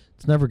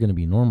going to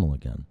be normal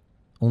again.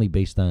 Only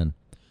based on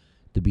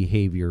the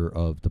behavior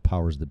of the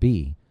powers that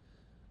be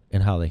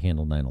and how they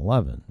handled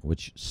 9/11,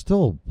 which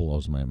still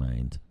blows my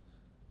mind.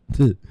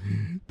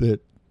 That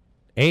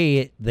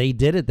A, they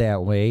did it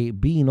that way.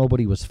 B,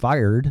 nobody was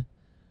fired.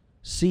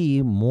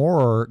 C,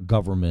 more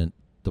government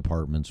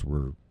departments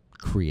were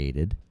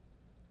created.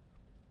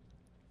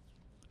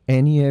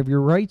 And you have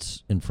your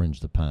rights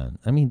infringed upon.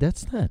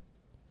 That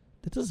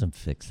doesn't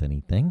fix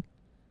anything.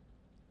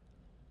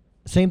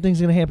 Same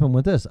thing's going to happen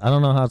with this. I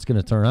don't know how it's going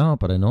to turn out,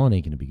 but I know it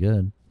ain't going to be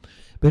good.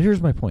 But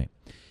here's my point.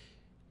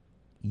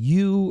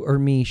 You or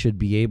me should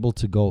be able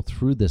to go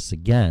through this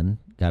again,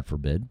 God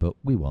forbid, but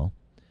we will.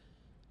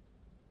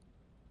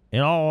 We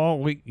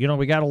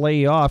got to lay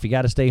you off. You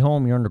got to stay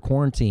home. You're under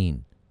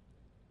quarantine.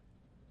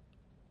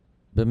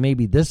 But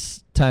maybe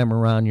this time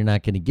around, you're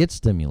not going to get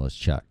stimulus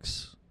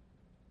checks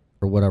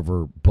or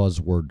whatever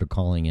buzzword they're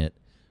calling it,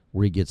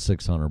 where you get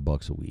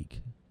 $600 a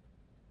week.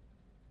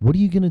 What are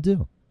you going to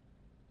do?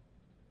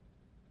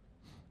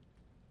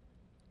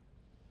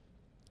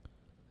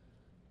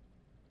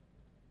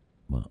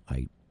 Well,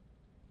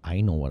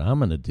 I know what I'm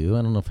going to do.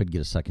 I don't know if I'd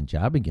get a second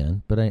job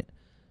again, but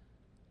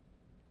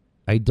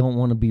I don't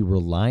want to be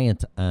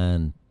reliant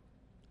on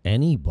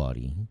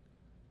anybody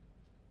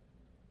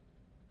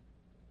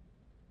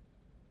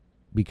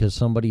because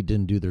somebody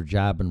didn't do their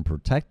job in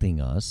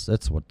protecting us.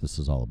 That's what this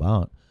is all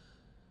about.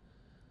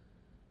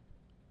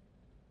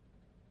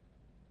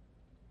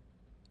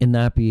 And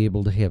not be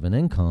able to have an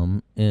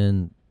income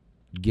and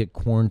get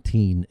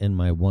quarantined in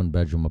my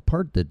 1-bedroom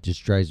apartment that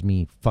just drives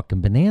me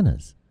fucking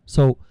bananas.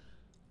 So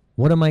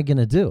what am I going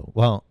to do?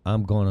 Well,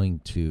 I'm going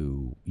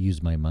to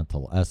use my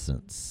mental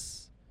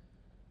essence.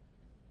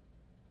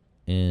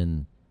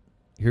 And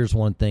here's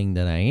one thing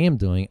that I am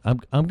doing. I'm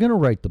going to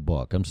write the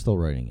book. I'm still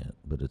writing it,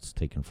 but it's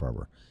taken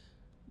forever.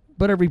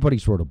 But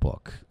everybody's wrote a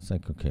book. It's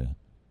like, okay,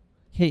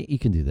 hey, you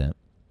can do that.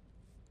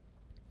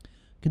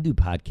 You can do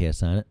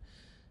podcasts on it.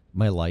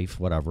 My life,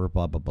 whatever,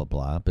 blah, blah, blah,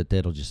 blah. But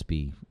that'll just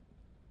be,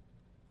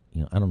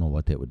 I don't know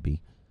what that would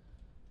be.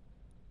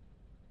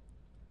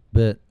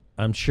 But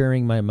I'm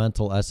sharing my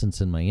mental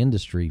essence in my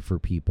industry for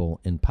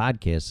people in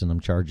podcasts, and I'm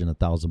charging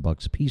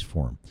 $1,000 a piece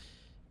for them.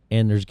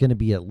 And there's going to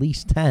be at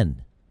least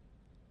 10.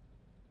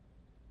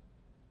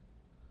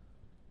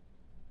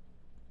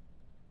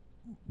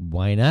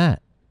 Why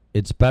not?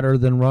 It's better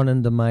than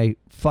running to my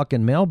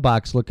fucking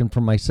mailbox looking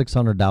for my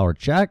 $600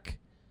 check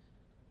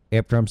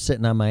after I'm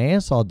sitting on my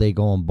ass all day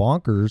going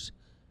bonkers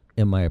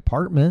in my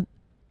apartment.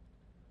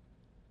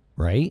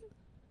 Right?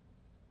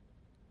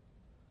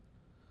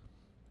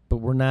 But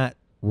we're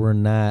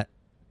not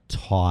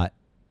taught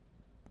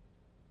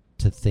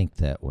to think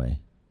that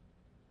way.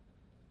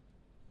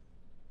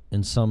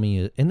 And some of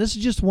you, and this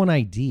is just one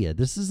idea.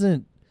 This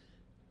isn't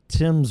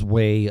Tim's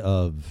way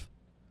of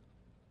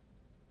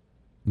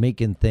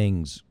making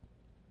things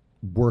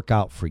work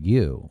out for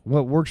you.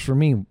 What works for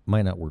me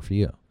might not work for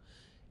you.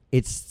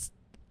 It's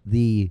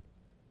the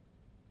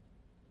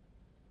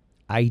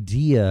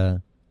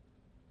idea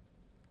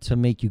to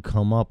make you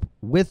come up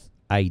with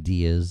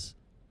ideas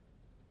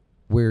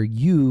where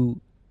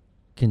you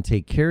can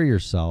take care of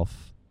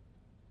yourself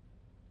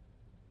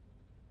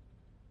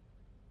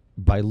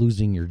by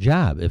losing your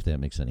job, if that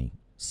makes any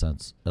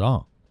sense at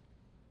all.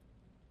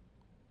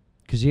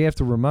 Because you have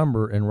to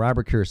remember, and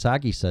Robert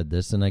Kiyosaki said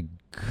this, and I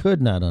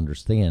could not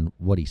understand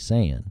what he's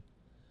saying,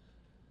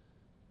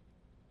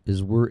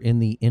 is we're in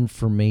the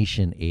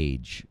information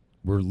age.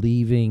 We're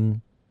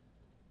leaving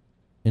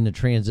in the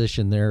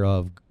transition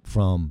thereof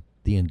from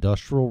the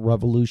Industrial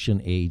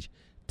Revolution age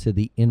to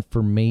the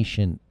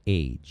information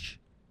age.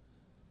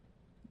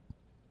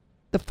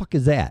 The fuck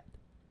is that?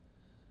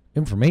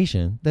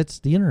 Information? That's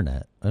the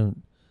internet.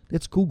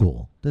 That's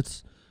Google.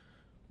 That's...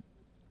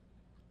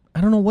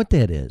 I don't know what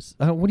that is.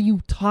 What are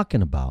you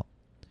talking about?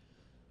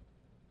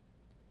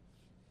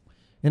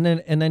 And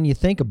then you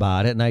think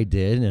about it, and I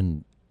did,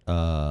 and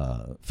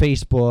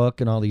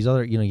Facebook and all these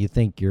other, you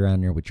think you're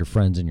on there with your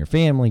friends and your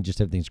family, just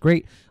everything's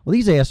great. Well,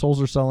 these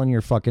assholes are selling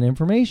your fucking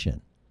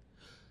information.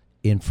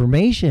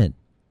 Information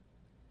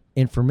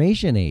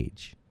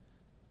age.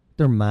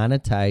 They're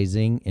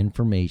monetizing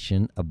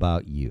information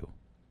about you.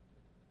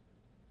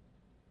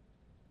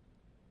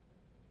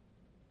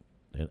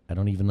 I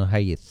don't even know how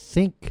you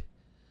think.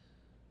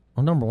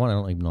 Well, number one, I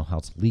don't even know how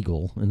it's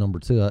legal. And number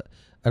two, I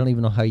don't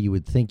even know how you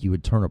would think you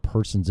would turn a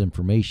person's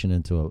information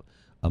into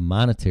a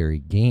monetary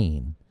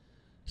gain,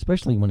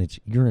 especially when it's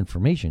your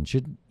information.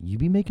 Should you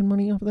be making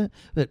money off of that?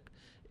 But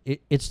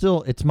it's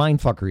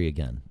mindfuckery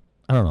again.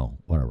 I don't know,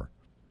 whatever.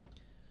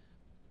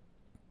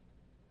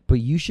 But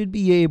you should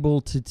be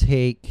able to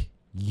take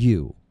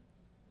you.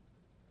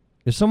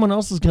 If someone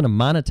else is going to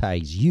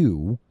monetize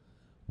you,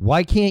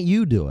 why can't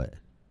you do it?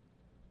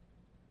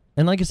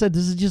 And like I said,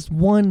 this is just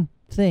one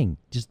thing,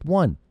 just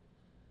one.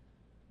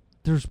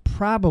 There's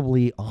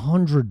probably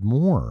 100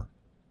 more.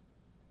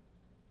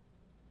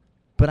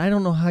 But I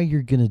don't know how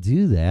you're going to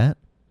do that.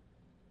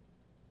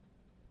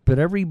 But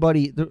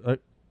everybody,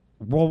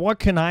 well, what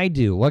can I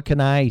do? What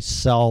can I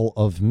sell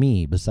of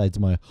me besides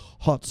my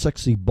hot,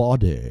 sexy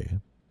body?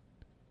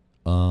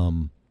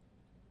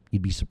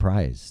 You'd be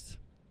surprised.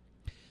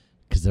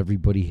 Because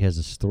everybody has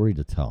a story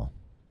to tell.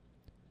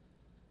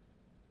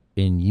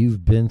 And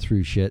you've been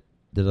through shit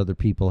that other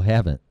people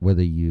haven't,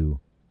 whether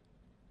you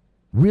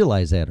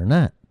realize that or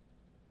not.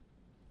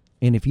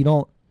 And if you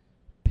don't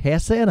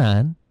pass that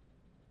on,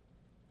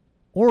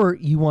 or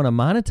you want to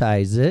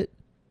monetize it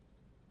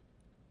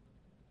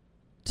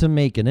to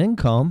make an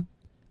income,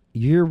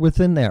 you're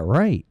within that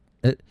right.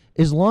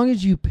 As long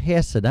as you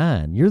pass it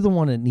on, you're the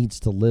one that needs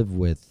to live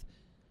with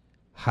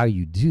how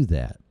you do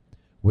that,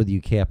 whether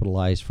you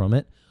capitalize from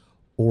it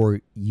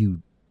or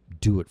you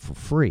do it for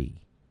free.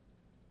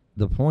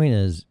 The point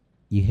is,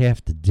 you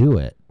have to do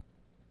it.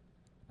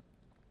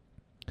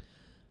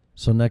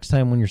 So next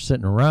time when you're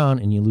sitting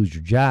around and you lose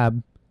your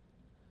job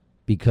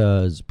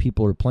because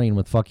people are playing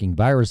with fucking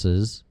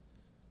viruses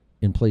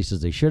in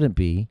places they shouldn't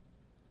be,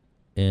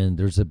 and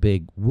there's a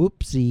big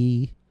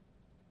whoopsie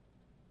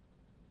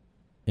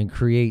and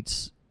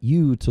creates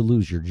you to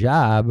lose your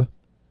job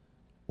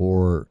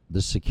or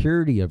the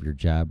security of your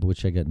job,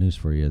 which I got news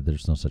for you,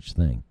 there's no such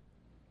thing.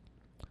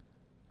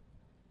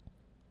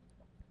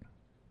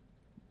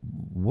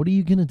 what are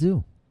you going to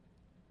do?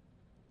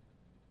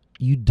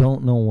 You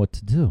don't know what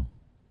to do.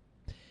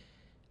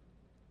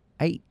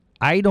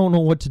 I don't know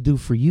what to do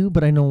for you,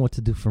 but I know what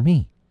to do for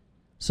me.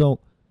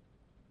 So,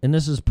 and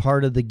this is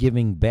part of the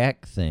giving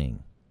back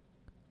thing.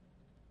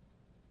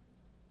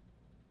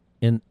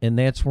 And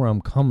that's where I'm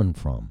coming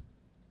from.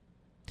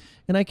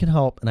 And I can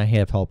help, and I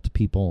have helped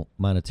people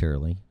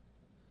monetarily.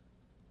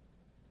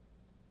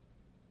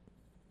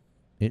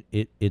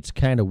 It's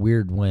kind of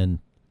weird when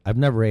I've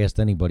never asked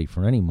anybody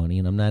for any money,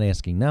 and I'm not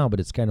asking now,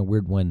 but it's kind of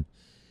weird when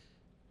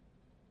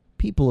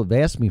people have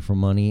asked me for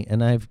money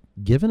and I've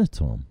given it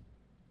to them.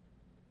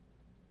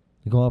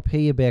 They go, I'll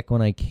pay you back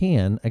when I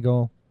can. I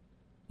go,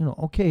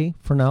 okay,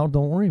 for now,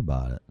 don't worry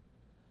about it.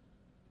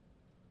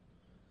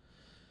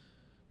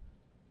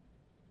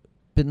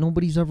 But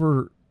nobody's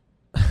ever,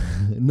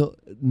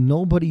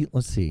 nobody,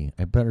 let's see,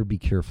 I better be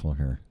careful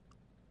here.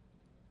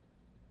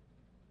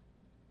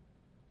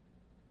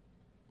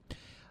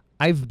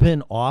 I've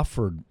been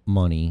offered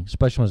money,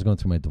 especially when I was going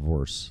through my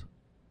divorce.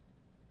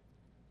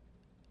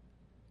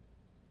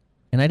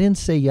 And I didn't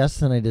say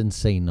yes and I didn't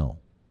say no.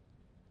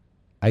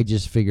 I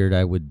just figured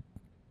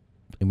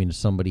if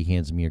somebody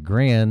hands me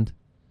 $1,000,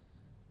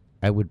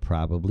 I would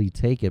probably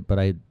take it,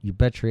 but you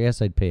bet your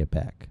ass I'd pay it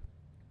back.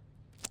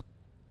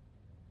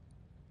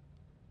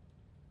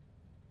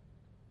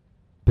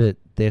 But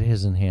that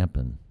hasn't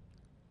happened.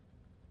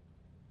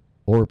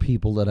 Or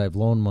people that I've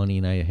loaned money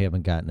and I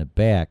haven't gotten it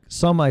back.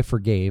 Some I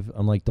forgave.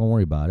 I'm like, don't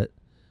worry about it.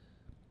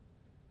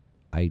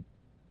 I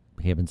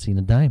haven't seen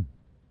a dime.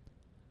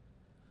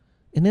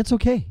 And that's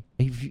okay.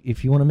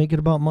 If you want to make it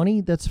about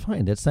money, that's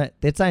fine.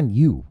 That's on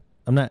you.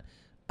 I'm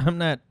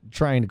not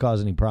trying to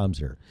cause any problems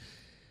here.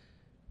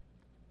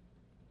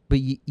 But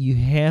you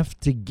have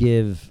to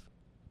give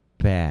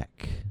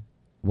back.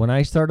 When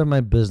I started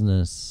my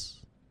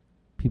business,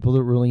 people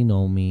that really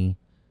know me,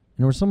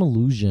 and there was some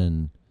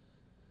illusion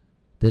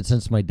that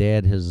since my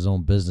dad has his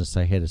own business,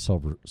 I had a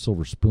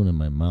silver spoon in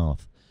my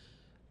mouth.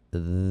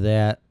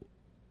 That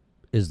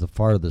is the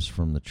farthest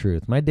from the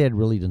truth. My dad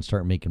really didn't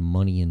start making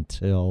money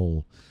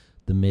until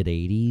the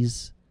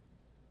mid-'80s.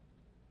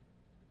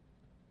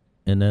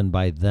 And then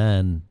by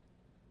then,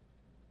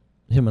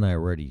 him and I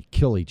were ready to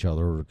kill each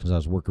other because I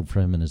was working for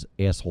him and his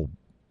asshole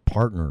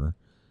partner.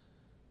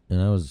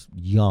 And I was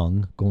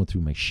young, going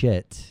through my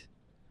shit.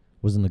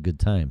 Wasn't a good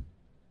time.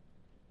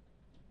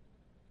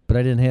 But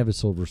I didn't have a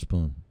silver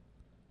spoon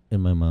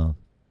in my mouth.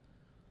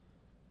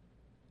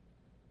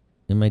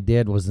 And my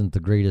dad wasn't the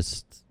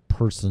greatest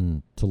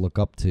person to look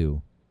up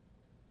to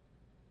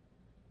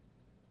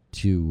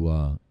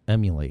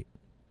emulate,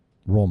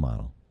 role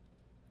model.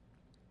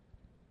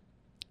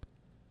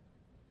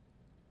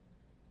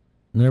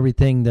 And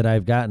everything that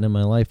I've gotten in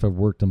my life, I've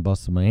worked and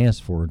busted my ass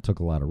for and took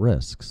a lot of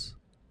risks.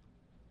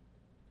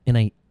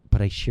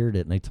 But I shared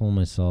it, and I told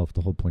myself,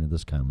 the whole point of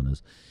this comment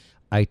is,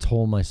 I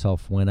told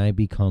myself when I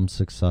become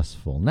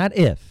successful, not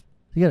if.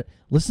 You gotta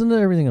listen to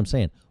everything I'm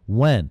saying.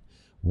 When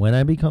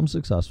I become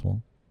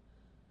successful,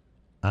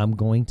 I'm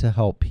going to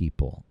help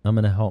people. I'm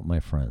going to help my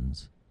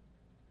friends.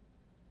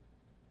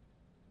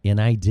 And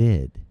I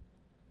did.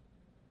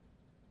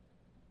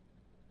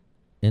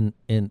 And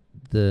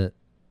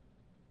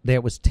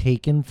that was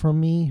taken from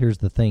me. Here's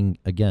the thing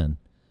again.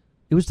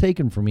 It was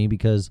taken from me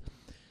because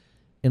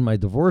in my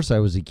divorce I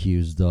was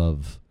accused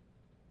of,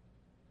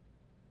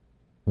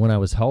 when I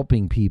was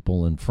helping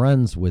people and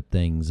friends with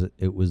things,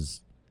 it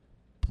was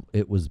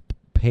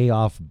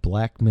payoff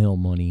blackmail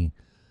money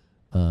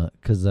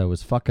because I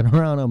was fucking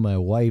around on my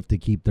wife to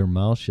keep their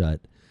mouth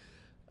shut.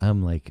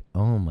 I'm like,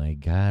 oh my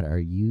God, are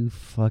you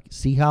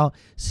see how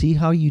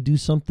you do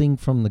something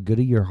from the good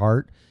of your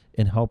heart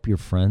and help your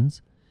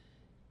friends,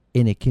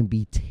 and it can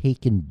be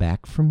taken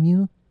back from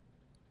you?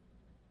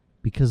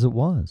 Because it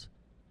was.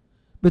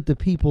 But the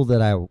people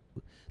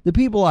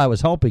I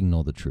was helping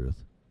know the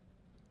truth.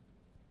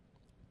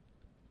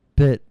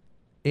 But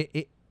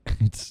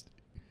it's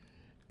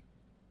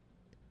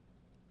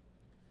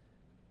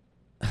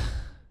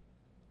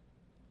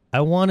I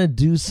want to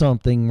do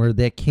something where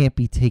that can't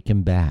be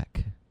taken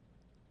back.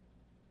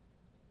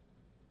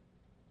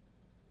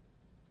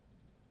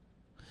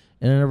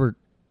 And I never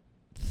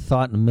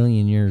thought in a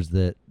million years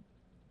that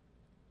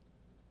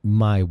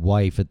my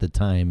wife at the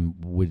time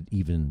would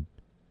even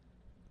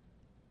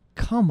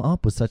come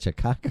up with such a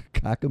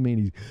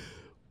cockamamie.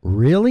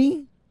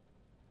 Really?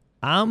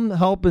 I'm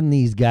helping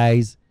these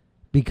guys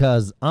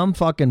because I'm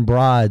fucking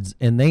broads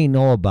and they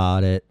know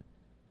about it.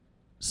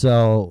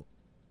 So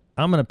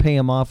I'm going to pay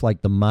them off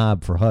like the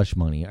mob for hush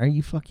money. Are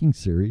you fucking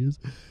serious?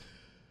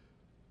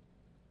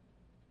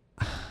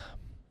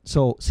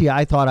 So, see,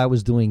 I thought I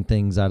was doing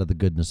things out of the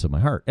goodness of my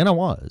heart. And I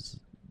was.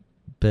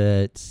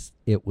 But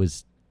it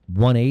was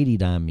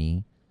 180'd on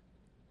me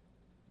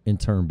and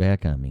turned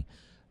back on me.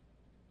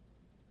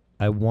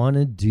 I want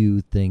to do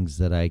things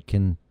that I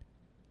can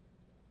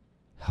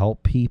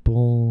help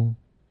people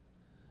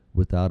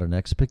without an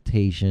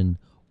expectation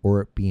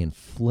or it being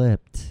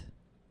flipped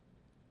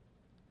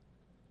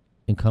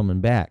and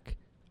coming back.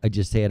 I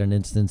just had an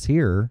instance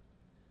here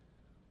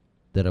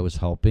that I was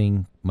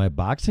helping my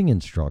boxing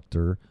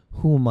instructor,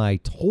 whom I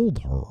told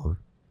her,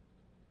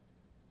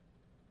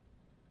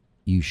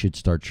 you should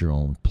start your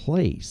own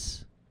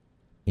place.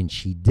 And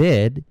she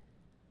did.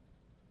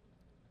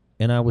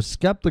 And I was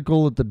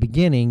skeptical at the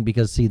beginning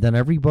because, see, then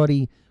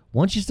everybody,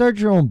 once you start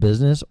your own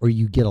business or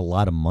you get a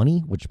lot of money,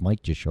 which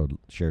Mike just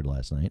shared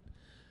last night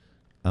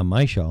on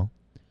my show,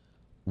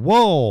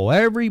 whoa,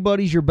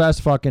 everybody's your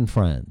best fucking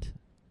friend.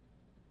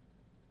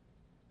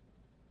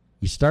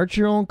 You start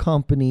your own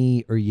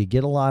company or you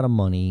get a lot of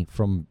money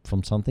from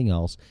something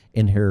else,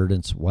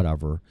 inheritance,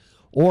 whatever.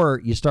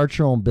 Or you start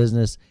your own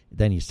business,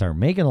 then you start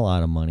making a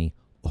lot of money.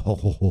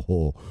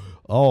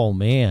 Oh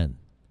man.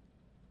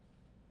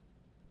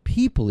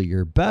 People are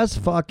your best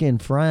fucking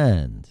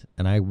friend.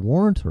 And I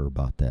warned her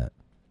about that.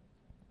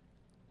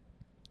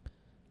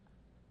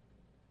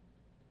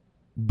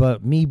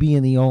 But me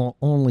being the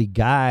only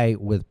guy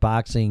with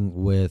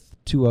boxing with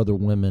two other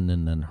women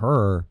and then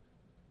her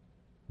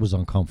was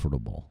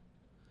uncomfortable.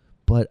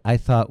 But I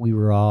thought we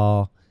were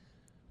all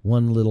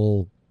one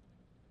little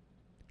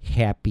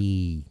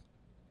happy,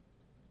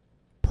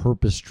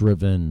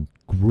 purpose-driven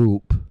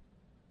group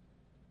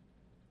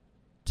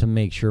to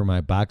make sure my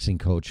boxing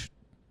coach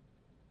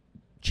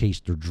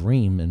chased her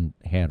dream and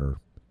had her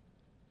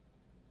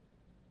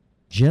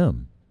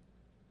gym.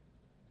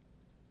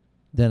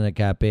 Then it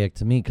got back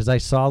to me because I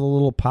saw the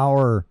little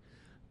power,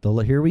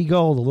 here we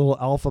go, the little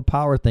alpha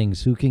power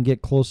things. Who can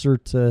get closer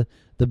to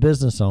the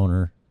business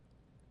owner?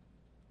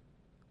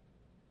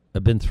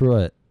 I've been through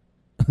it.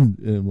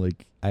 I'm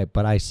like,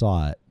 but I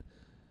saw it.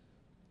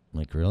 I'm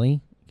like,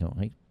 really? You know,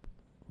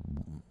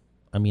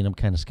 I mean, I'm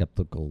kind of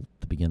skeptical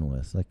to begin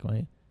with. Like,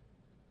 why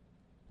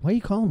are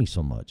you calling me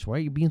so much? Why are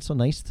you being so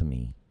nice to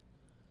me?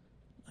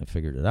 I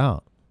figured it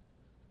out.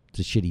 It's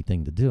a shitty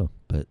thing to do,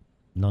 but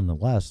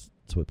nonetheless,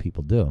 it's what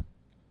people do.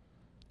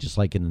 Just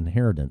like an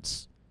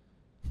inheritance.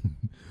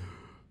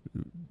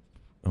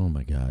 Oh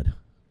my God.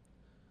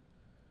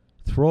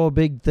 Throw a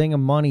big thing of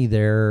money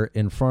there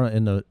in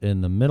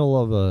the middle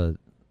of a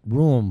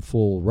room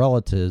full of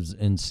relatives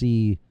and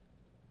see,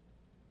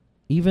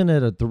 even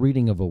at the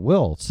reading of a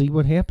will, see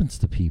what happens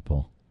to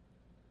people.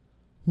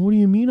 What do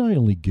you mean I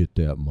only get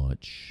that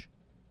much?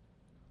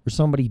 Or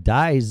somebody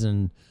dies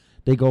and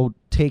they go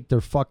take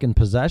their fucking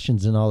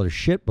possessions and all their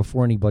shit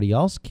before anybody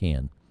else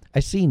can.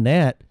 I seen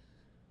that.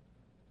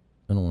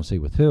 I don't want to say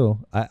with who.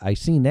 I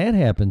seen that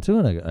happen too,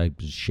 and I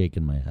was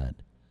shaking my head.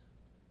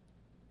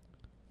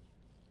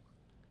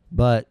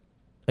 But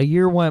a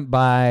year went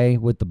by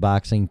with the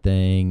boxing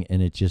thing,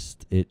 and it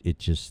just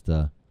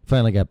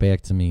finally got back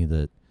to me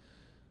that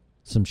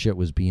some shit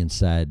was being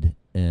said,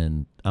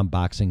 and I'm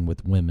boxing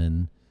with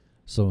women,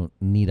 so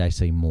need I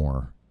say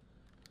more?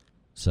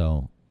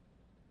 So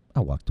I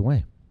walked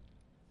away.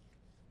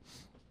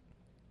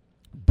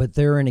 But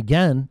there and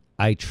again,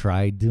 I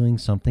tried doing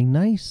something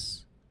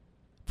nice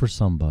for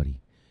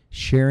somebody,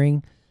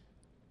 sharing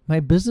my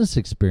business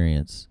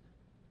experience,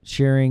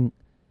 sharing,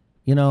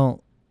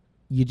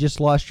 you just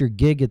lost your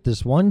gig at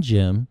this one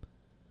gym.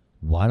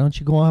 Why don't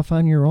you go off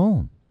on your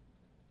own?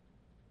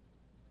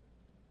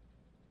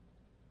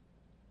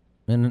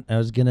 And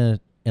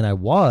I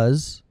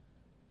was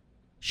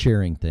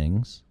sharing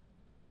things.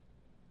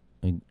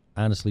 I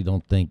honestly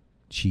don't think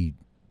she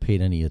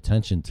paid any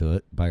attention to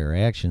it by her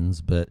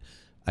actions, but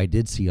I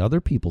did see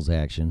other people's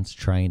actions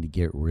trying to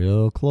get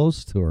real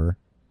close to her,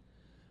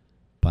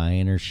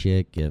 buying her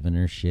shit, giving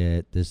her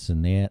shit, this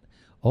and that.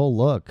 Oh,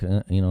 look,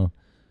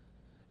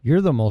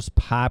 you're the most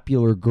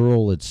popular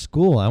girl at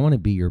school. I want to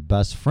be your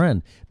best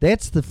friend.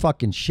 That's the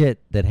fucking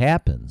shit that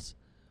happens.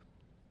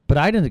 But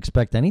I didn't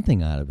expect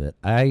anything out of it.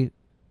 I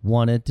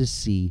wanted to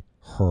see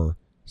her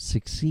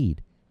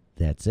succeed.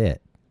 That's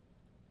it.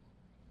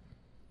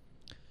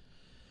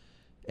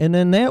 And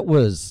then that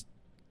was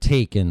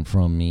taken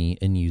from me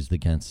and used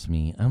against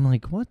me. I'm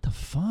like, what the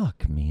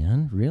fuck,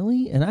 man?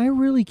 Really? And I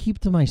really keep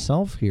to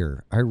myself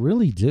here. I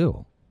really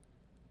do.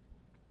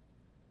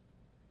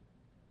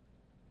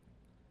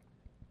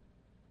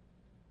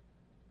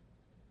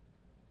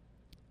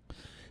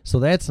 So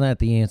that's not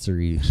the answer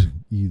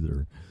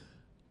either.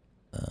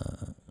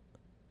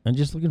 I'm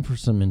just looking for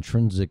some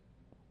intrinsic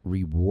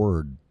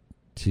reward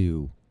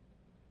to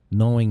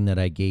knowing that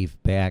I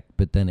gave back,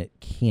 but then it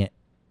can't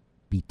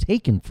be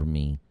taken from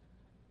me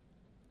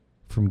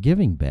from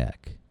giving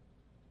back.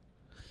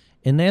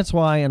 And that's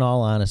why, in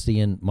all honesty,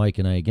 and Mike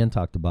and I again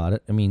talked about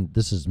it. I mean,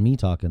 this is me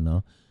talking,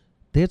 though.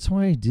 That's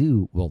why I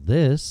do,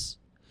 this.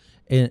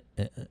 And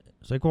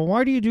it's like, well,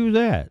 why do you do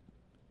that?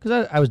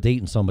 Because I was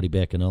dating somebody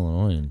back in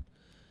Illinois, and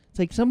it's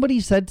like somebody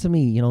said to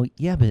me,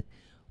 yeah, but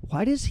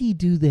why does he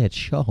do that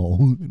show?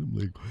 And I'm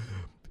like,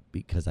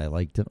 because I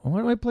liked it.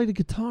 Why do I play the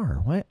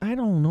guitar? Why? I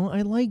don't know.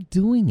 I like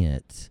doing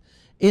it.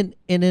 And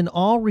in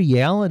all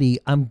reality,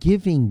 I'm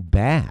giving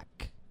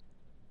back.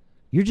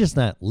 You're just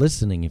not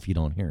listening if you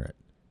don't hear it.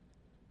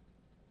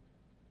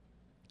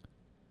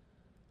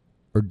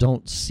 Or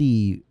don't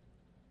see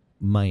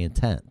my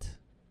intent.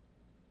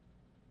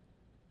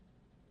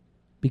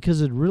 Because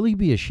it'd really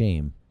be a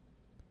shame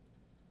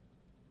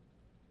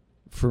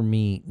for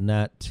me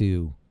not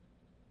to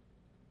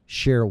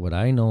share what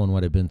I know and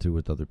what I've been through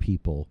with other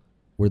people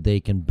where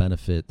they can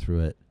benefit through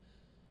it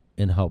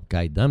and help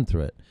guide them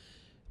through it.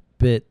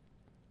 But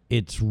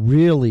it's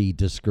really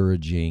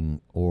discouraging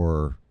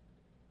or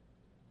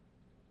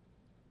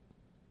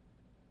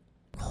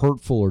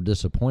hurtful or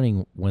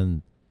disappointing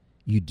when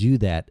you do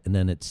that and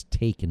then it's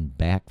taken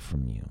back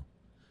from you.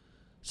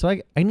 So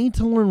I need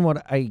to learn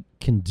what I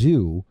can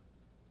do,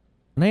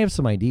 and I have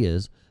some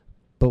ideas,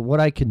 but what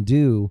I can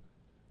do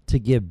to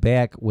give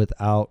back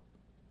without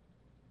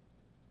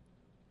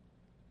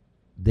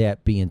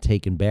that being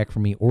taken back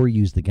from me or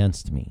used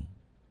against me.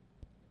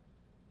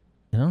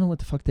 And I don't know what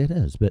the fuck that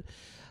is, but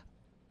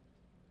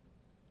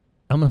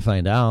I'm going to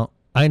find out.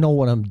 I know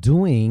what I'm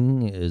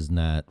doing is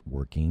not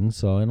working,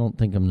 so I don't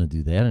think I'm going to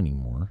do that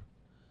anymore.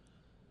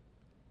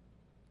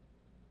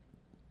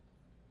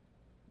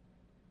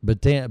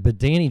 But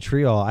Danny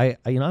Trio, I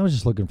was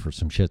just looking for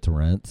some shit to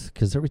rent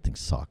because everything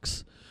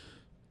sucks.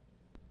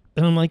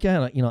 And I'm like,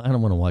 yeah, I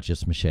don't want to watch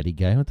this machete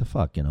guy. What the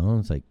fuck,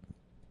 It's like,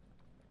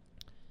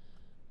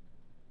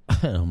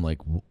 and I'm like,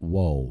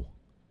 whoa.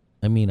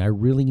 I mean, I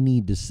really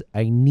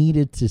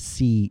needed to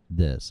see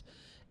this.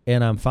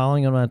 And I'm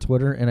following him on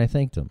Twitter, and I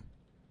thanked him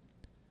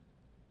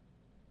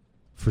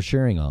for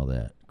sharing all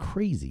that.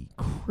 Crazy,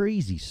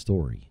 crazy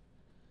story.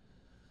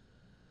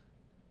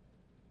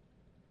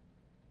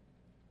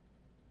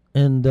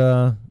 And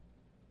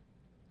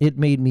it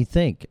made me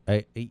think.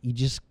 I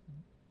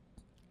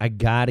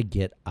got to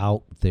get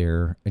out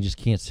there. I just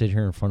can't sit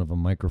here in front of a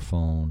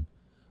microphone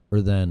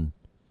or then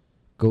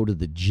go to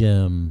the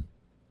gym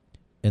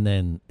and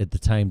then at the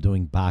time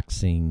doing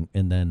boxing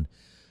and then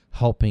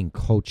helping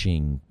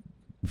coaching,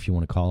 if you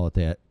want to call it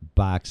that,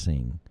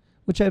 boxing,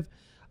 which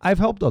I've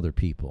helped other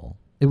people.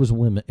 It was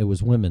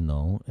women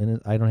though,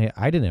 and I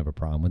didn't have a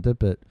problem with it,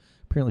 but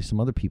apparently some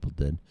other people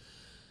did.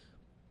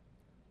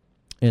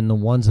 And the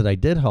ones that I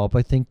did help,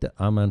 I think that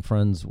I'm on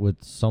friends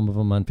with some of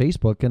them on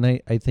Facebook, and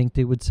I think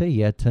they would say,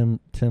 yeah, Tim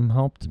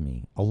helped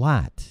me a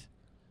lot.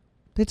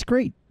 That's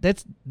great.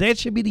 That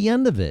should be the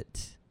end of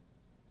it.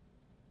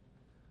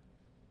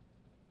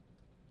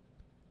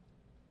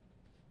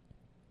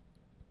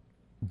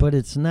 But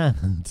it's not.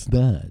 It's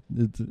not.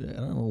 I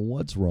don't know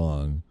what's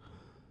wrong.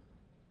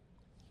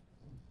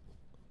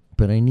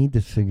 But I need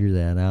to figure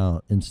that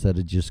out instead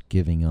of just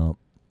giving up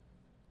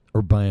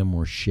or buying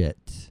more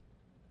shit.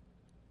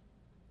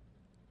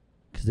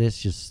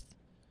 Because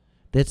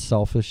that's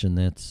selfish, and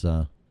it's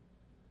a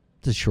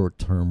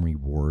short-term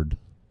reward.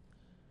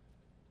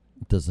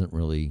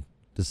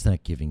 It's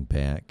not giving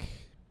back.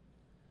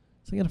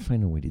 So I got to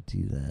find a way to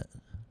do that.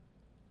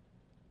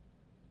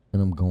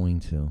 And I'm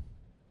going to.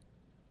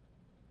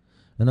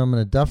 And I'm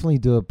going to definitely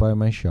do it by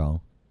my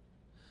show.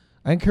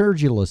 I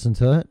encourage you to listen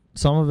to it.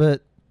 Some of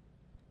it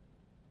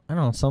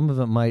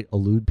might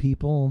elude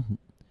people.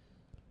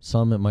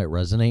 Some it might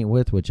resonate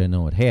with, which I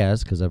know it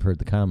has because I've heard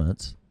the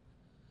comments.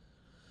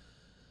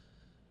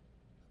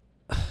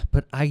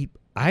 But I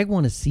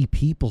want to see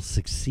people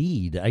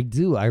succeed. I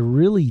do. I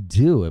really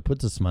do. It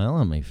puts a smile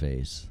on my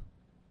face.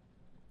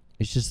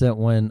 It's just that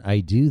when I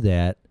do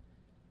that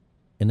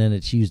and then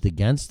it's used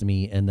against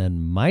me and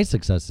then my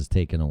success is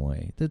taken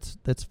away,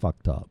 that's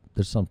fucked up.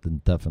 There's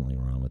something definitely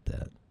wrong with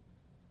that.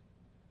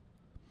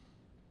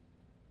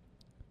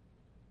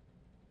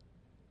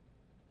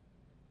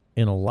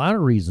 And a lot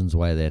of reasons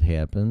why that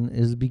happened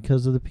is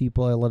because of the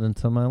people I let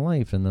into my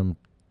life and them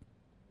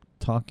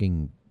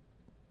talking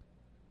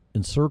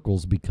in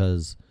circles,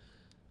 because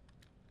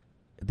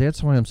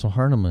that's why I'm so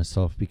hard on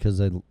myself, because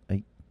I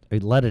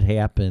let it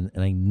happen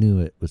and I knew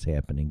it was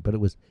happening, but it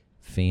was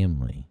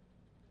family.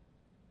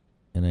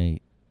 And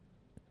I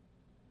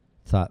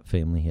thought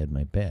family had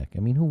my back. I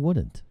mean, who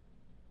wouldn't?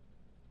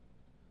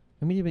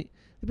 I mean, it'd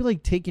be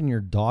like taking your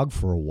dog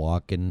for a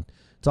walk and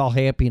it's all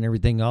happy and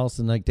everything else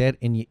and like that,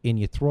 and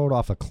you throw it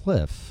off a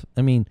cliff.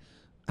 I mean,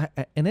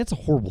 and that's a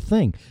horrible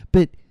thing,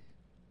 but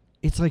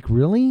it's like,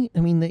 really? I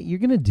mean, that you're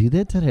going to do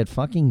that to that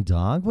fucking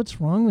dog?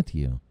 What's wrong with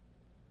you?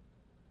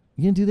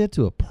 You're going to do that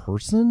to a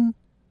person?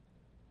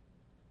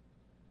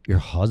 Your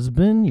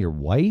husband? Your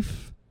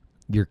wife?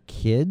 Your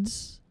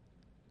kids?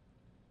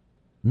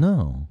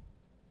 No.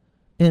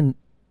 And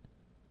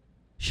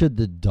should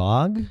the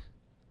dog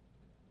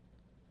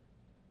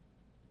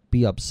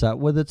be upset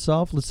with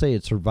itself? Let's say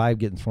it survived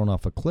getting thrown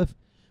off a cliff.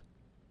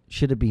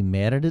 Should it be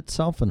mad at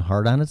itself and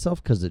hard on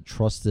itself because it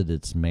trusted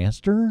its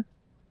master?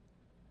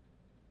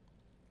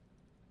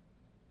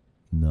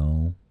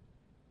 No.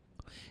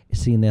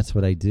 See, and that's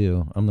what I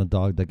do. I'm the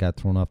dog that got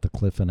thrown off the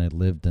cliff and I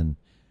lived, and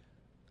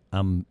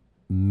I'm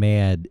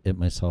mad at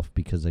myself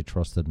because I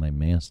trusted my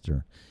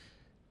master.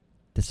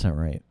 That's not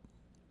right.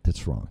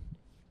 That's wrong.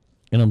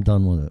 And I'm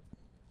done with it.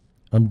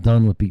 I'm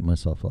done with beating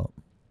myself up.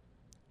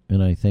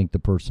 And I thank the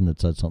person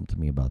that said something to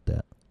me about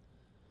that.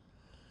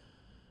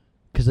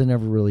 Because I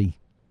never really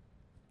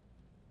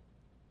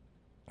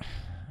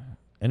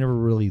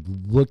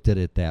looked at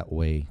it that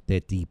way,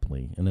 that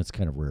deeply. And that's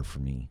kind of rare for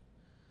me.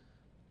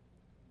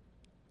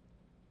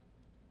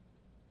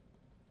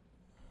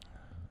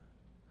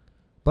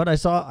 But I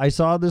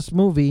saw this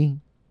movie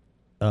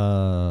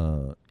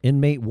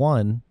Inmate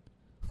 1,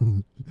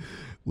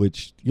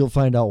 which you'll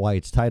find out why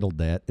it's titled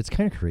that. It's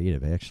kind of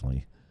creative,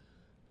 actually.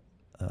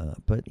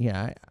 But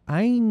yeah,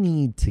 I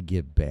need to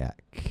give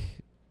back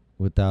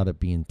without it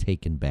being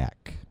taken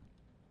back.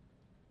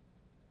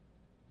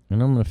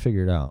 And I'm going to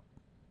figure it out.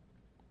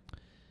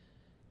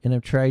 And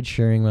I've tried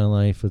sharing my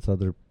life with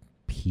other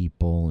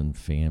people and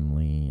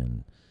family.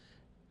 And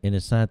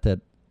it's not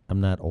that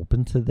I'm not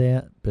open to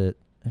that, but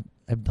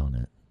I've done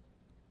it.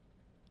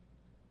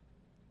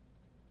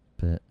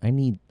 But I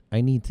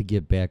need to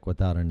give back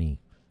without any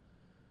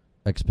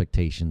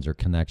expectations or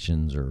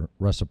connections or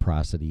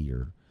reciprocity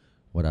or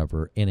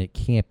whatever, and it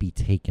can't be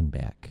taken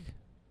back.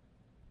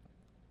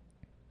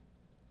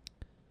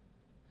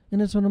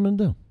 And that's what I'm going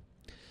to do.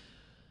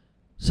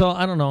 So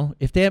I don't know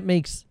if that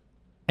makes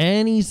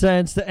any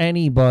sense to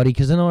anybody,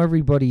 because I know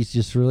everybody's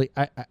just really,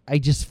 I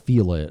just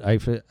feel it.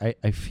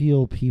 I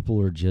feel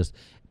people are just,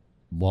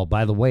 well,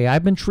 by the way,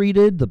 I've been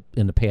treated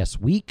in the past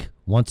week,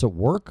 once at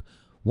work,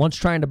 once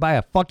trying to buy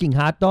a fucking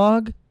hot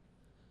dog,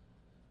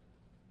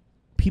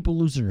 people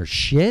losing their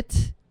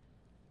shit.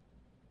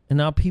 And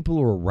now people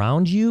are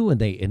around you,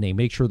 and they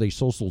make sure they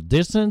social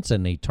distance,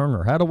 and they turn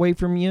their head away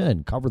from you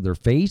and cover their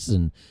face,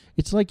 and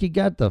it's like you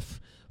got the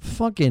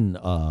fucking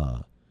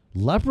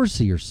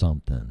leprosy or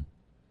something.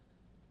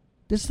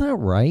 That's not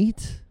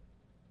right.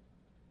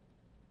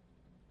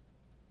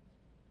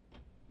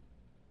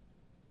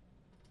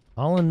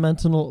 All in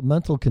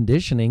mental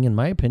conditioning, in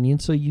my opinion,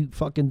 so you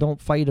fucking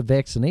don't fight a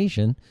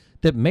vaccination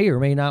that may or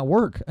may not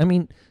work. I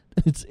mean,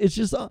 it's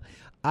just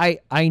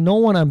I know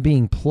when I'm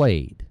being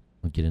played.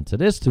 I won't get into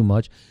this too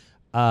much.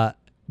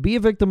 Be a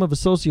victim of a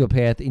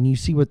sociopath and you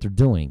see what they're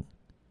doing.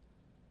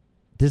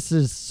 This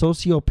is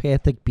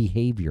sociopathic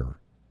behavior.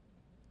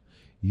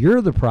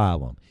 You're the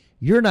problem.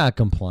 You're not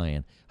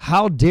compliant.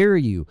 How dare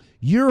you?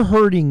 You're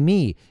hurting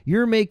me.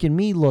 You're making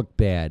me look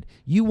bad.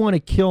 You want to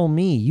kill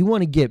me. You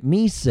want to get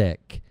me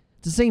sick.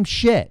 It's the same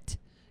shit.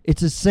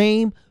 It's the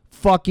same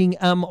fucking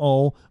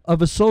MO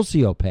of a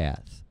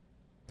sociopath.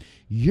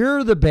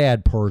 You're the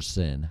bad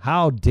person.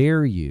 How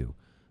dare you?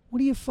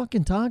 What are you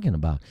fucking talking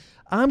about?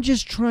 I'm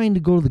just trying to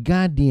go to the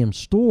goddamn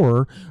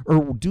store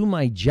or do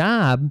my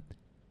job,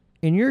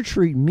 and you're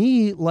treating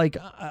me like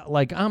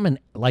I'm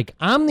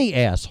the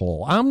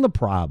asshole. I'm the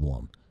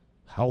problem.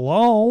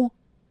 Hello?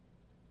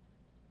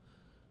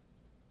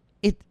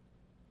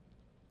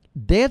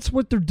 That's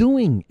what they're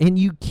doing, and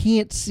you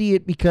can't see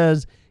it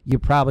because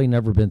you've probably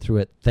never been through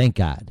it. Thank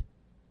God.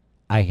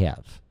 I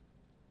have.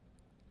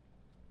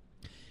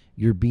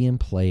 You're being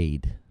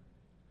played.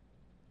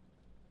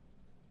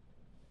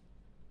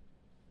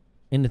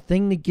 And the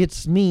thing that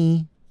gets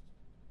me,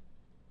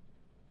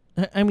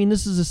 I mean,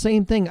 this is the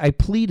same thing. I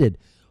pleaded,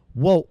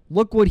 well,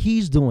 look what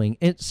he's doing.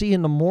 And see,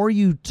 and the more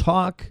you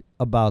talk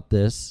about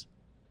this,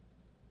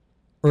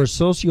 or a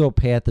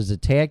sociopath is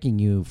attacking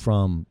you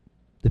from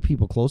the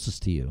people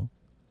closest to you,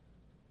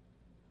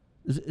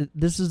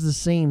 this is the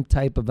same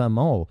type of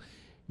MO.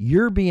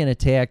 You're being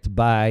attacked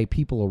by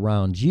people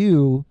around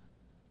you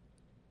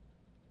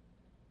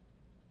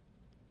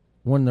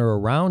when they're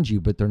around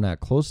you, but they're not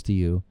close to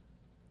you.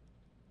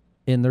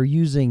 And they're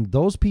using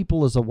those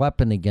people as a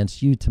weapon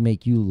against you to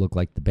make you look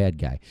like the bad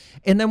guy.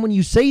 And then when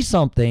you say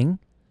something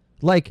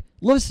like,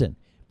 listen,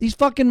 these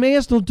fucking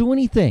masks don't do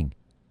anything.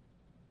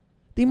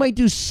 They might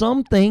do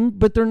something,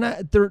 but they're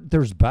not.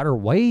 There's better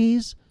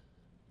ways.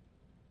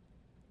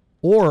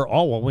 Or,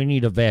 oh, well, we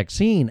need a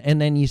vaccine.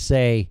 And then you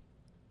say,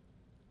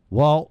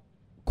 well,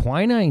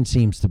 quinine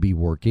seems to be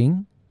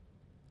working.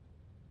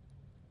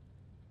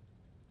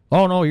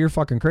 Oh, no, you're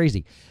fucking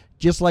crazy.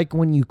 Just like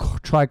when you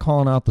try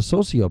calling out the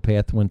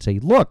sociopath and say,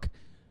 look,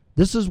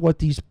 this is what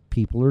these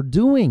people are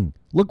doing.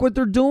 Look what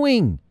they're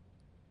doing.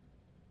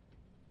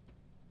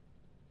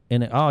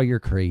 And, oh, you're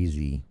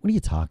crazy. What are you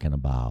talking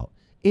about?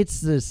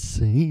 It's the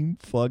same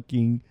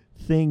fucking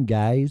thing,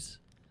 guys.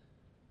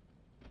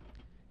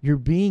 You're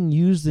being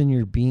used and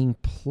you're being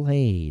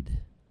played.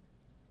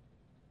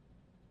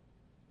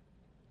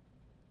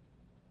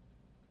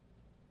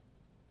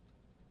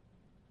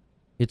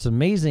 It's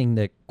amazing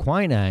that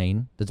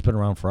quinine, that's been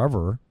around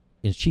forever,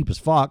 is cheap as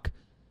fuck,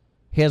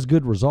 has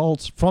good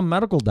results from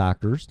medical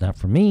doctors, not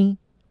from me.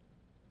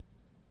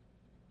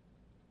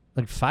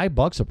 Like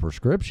 $5 a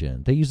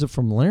prescription. They use it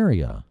for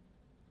malaria.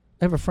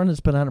 I have a friend that's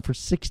been on it for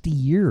 60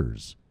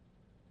 years.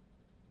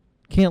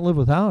 Can't live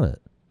without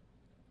it.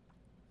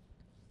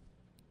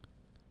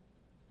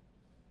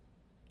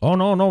 Oh,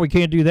 no, we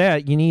can't do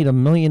that. You need $1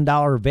 million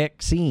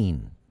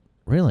vaccine.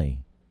 Really?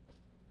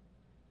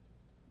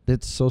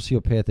 That's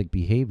sociopathic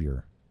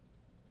behavior.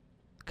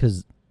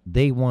 Because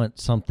they want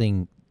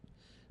something.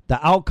 The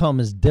outcome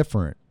is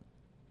different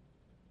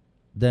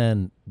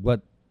than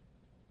what,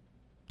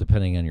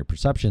 depending on your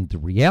perception, the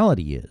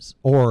reality is.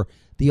 Or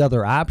the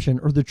other option,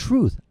 or the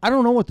truth. I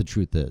don't know what the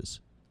truth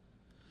is.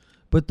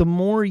 But the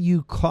more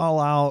you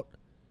call out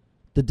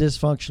the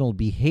dysfunctional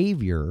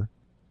behavior,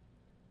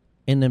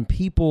 and then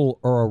people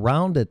are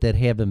around it that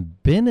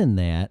haven't been in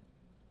that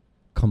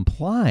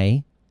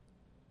comply,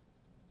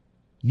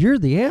 you're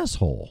the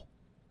asshole.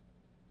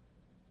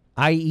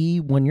 i.e.,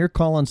 when you're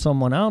calling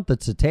someone out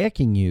that's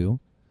attacking you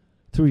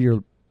through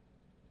your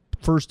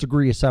first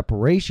degree of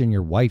separation,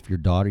 your wife, your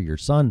daughter, your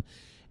son,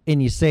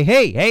 and you say,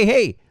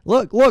 hey,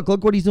 look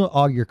what he's doing.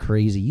 Oh, you're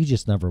crazy. You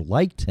just never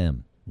liked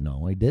him.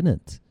 No, I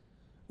didn't.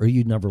 Or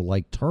you never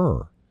liked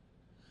her.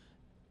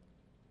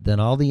 Then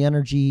all the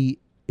energy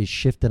is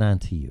shifted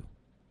onto you.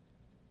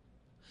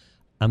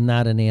 I'm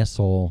not an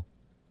asshole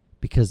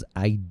because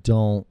I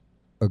don't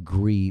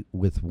agree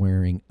with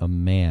wearing a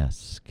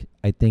mask.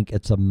 I think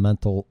it's a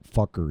mental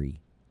fuckery.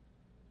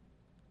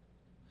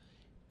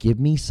 Give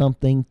me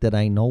something that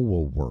I know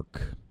will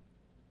work.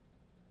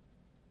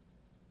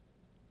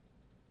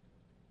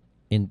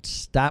 And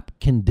stop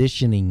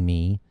conditioning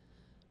me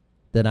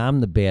that I'm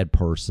the bad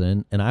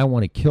person and I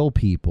want to kill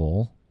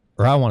people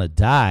or I want to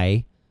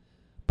die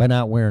by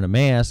not wearing a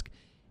mask.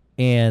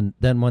 And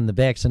then when the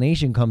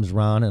vaccination comes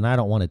around and I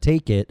don't want to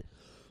take it,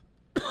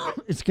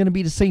 it's going to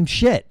be the same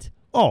shit.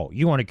 Oh,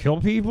 you want to kill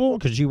people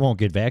because you won't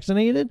get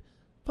vaccinated?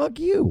 Fuck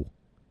you.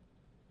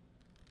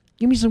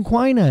 Give me some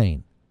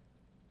quinine.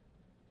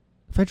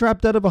 If I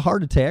drop dead of a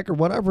heart attack or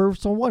whatever,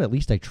 so what? At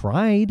least I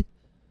tried.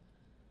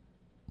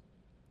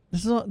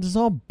 This is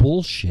all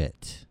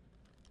bullshit.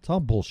 It's all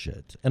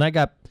bullshit. And I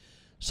got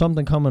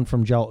something coming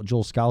from Joel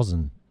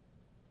Skousen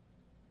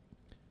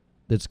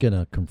that's going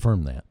to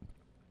confirm that.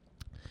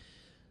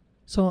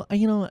 So,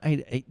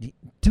 I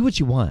do what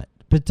you want,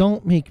 but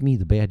don't make me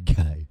the bad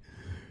guy,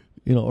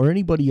 or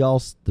anybody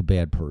else the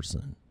bad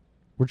person.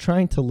 We're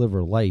trying to live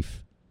our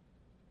life,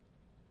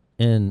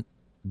 and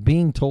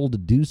being told to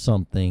do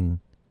something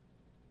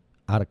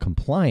out of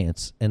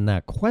compliance and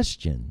not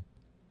question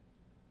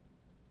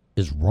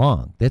is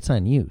wrong. That's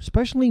on you,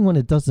 especially when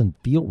it doesn't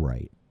feel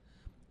right.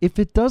 If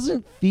it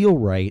doesn't feel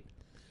right,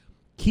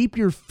 keep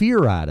your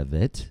fear out of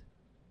it.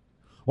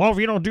 Well, if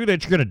you don't do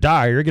that, you're going to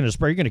die. You're going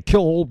to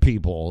kill old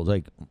people.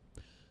 Like,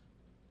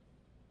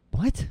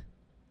 what?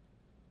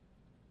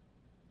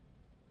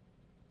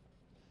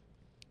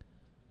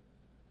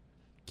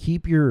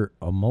 Keep your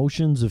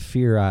emotions of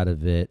fear out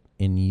of it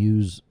and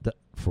use,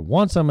 for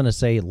once I'm going to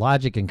say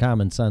logic and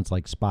common sense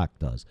like Spock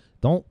does.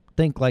 Don't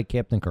think like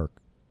Captain Kirk,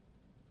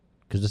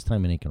 because this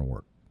time it ain't going to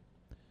work.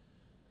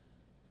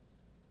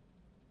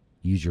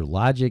 Use your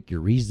logic, your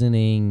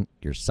reasoning,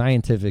 your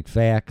scientific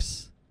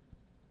facts.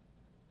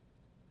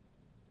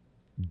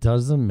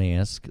 Does a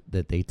mask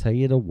that they tell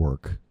you to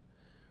work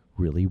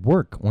really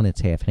work when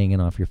it's half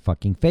hanging off your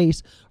fucking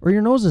face or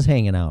your nose is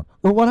hanging out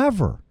or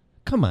whatever?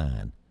 Come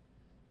on.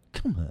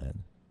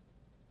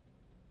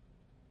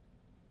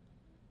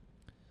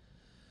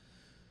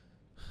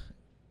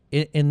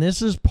 And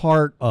this is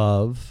part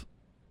of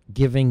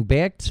giving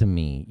back to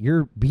me.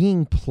 You're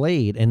being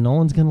played and no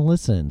one's going to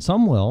listen.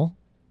 Some will,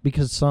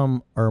 because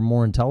some are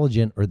more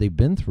intelligent or they've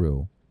been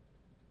through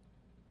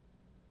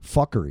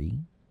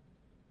fuckery.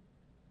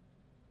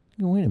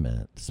 Wait a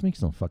minute, this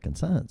makes no fucking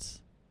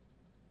sense.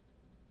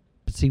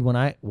 But see, when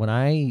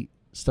I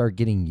start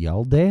getting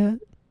yelled at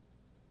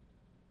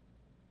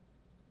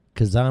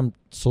because I'm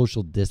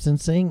social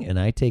distancing and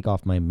I take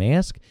off my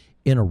mask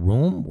in a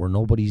room where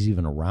nobody's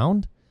even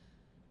around,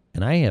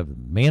 and I have a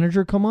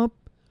manager come up,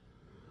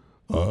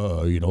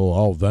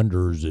 all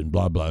vendors and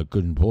blah blah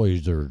good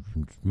employees are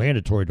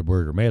mandatory to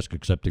wear their mask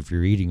except if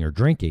you're eating or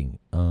drinking.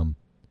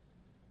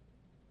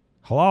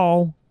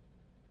 Hello?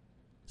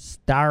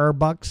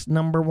 Starbucks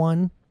number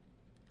 1?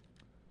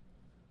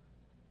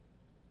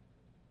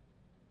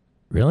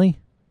 Really?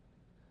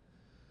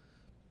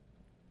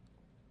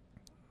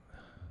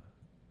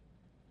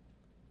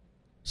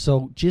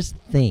 So just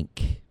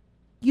think.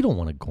 You don't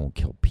want to go and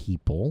kill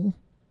people.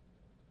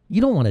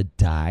 You don't want to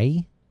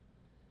die.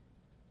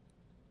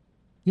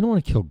 You don't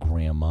want to kill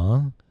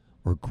grandma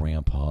or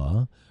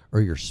grandpa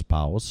or your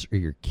spouse or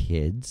your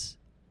kids.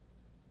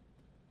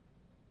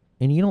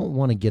 And you don't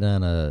want to get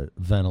on a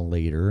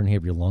ventilator and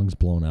have your lungs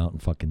blown out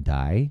and fucking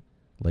die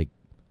like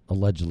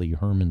allegedly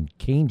Herman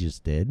Cain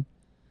just did.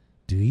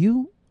 Do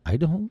you? I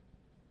don't.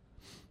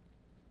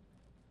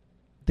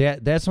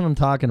 That's what I'm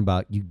talking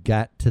about. You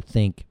got to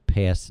think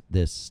past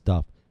this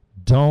stuff.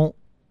 Don't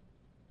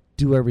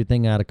do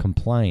everything out of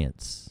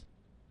compliance.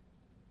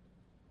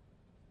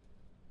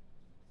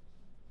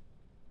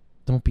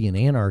 Don't be an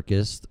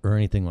anarchist or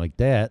anything like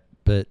that,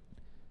 but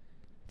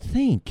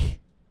think.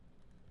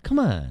 Come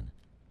on.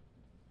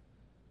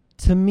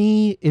 To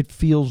me, it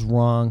feels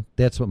wrong.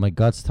 That's what my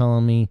gut's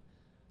telling me.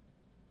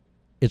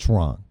 It's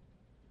wrong.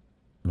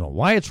 I don't know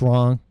why it's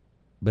wrong,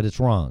 but it's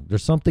wrong.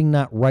 There's something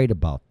not right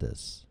about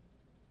this.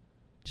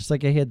 Just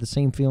like I had the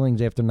same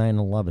feelings after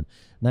 9/11.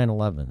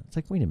 9/11. It's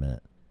like, wait a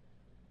minute.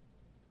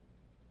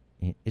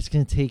 It's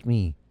going to take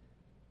me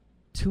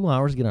 2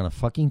 hours to get on a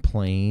fucking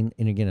plane,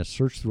 and you're going to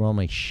search through all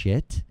my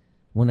shit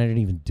when I didn't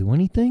even do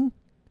anything?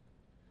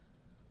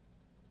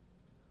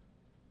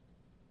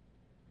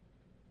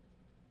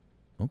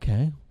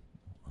 Okay,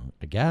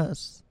 I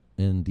guess.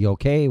 And the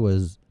okay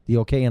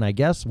and I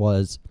guess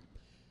was,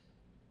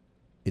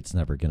 it's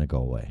never going to go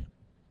away.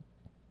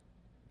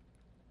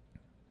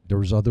 There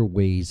was other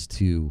ways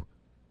to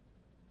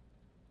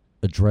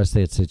address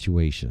that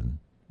situation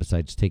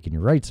besides taking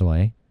your rights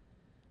away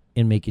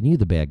and making you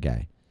the bad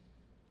guy.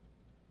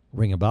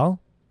 Ring a bell?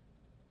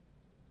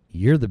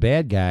 You're the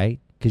bad guy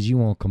because you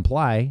won't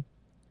comply,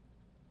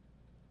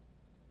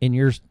 and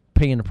you're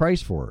paying the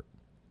price for it.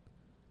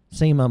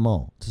 Same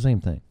MO. It's the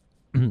same thing.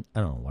 I don't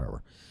know,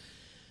 whatever.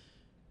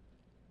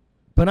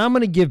 But I'm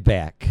going to give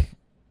back.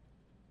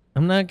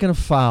 I'm not going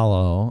to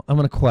follow. I'm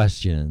going to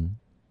question.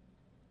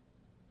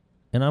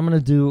 And I'm going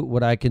to do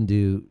what I can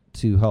do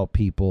to help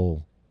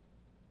people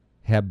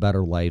have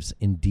better lives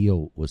and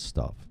deal with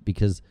stuff.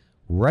 Because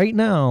right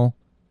now,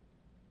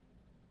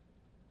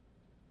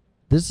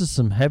 this is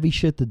some heavy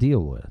shit to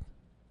deal with.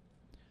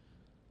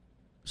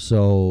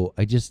 So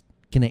I just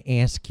going to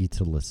ask you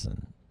to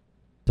listen.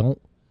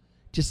 Don't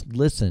just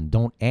listen.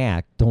 Don't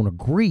act. Don't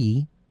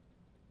agree.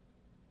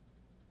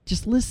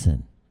 Just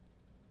listen.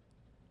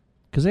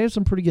 Because I have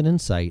some pretty good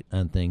insight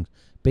on things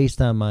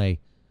based on my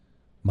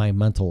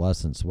mental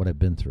essence, what I've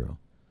been through.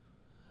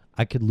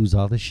 I could lose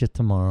all this shit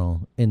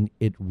tomorrow, and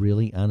it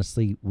really,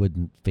 honestly,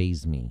 wouldn't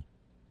faze me.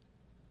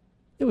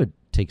 It would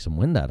take some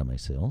wind out of my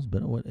sails,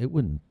 but it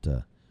wouldn't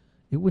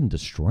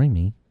destroy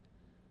me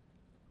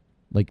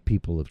like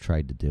people have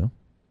tried to do.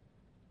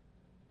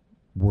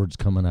 Words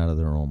coming out of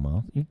their own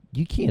mouth.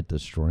 You can't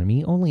destroy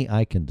me. Only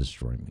I can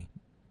destroy me.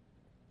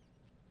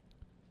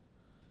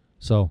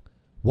 So,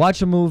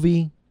 watch a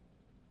movie,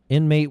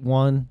 Inmate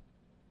 1,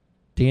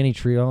 Danny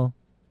Trejo.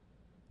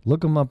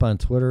 Look him up on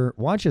Twitter.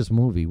 Watch his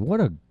movie. What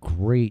a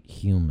great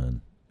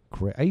human.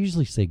 I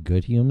usually say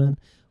good human.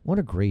 What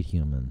a great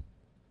human.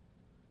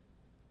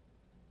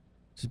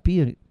 Just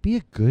be a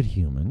good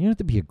human. You don't have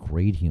to be a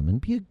great human.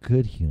 Be a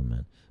good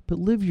human. But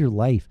live your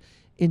life.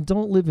 And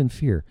don't live in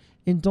fear.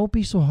 And don't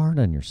be so hard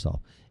on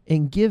yourself.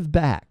 And give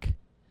back.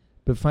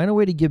 But find a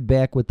way to give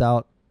back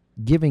without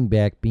giving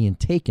back being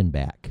taken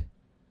back.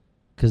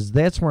 Because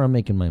that's where I'm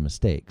making my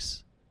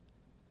mistakes.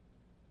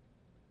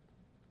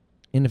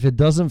 And if it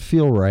doesn't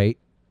feel right,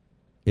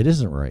 it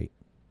isn't right.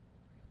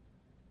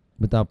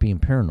 Without being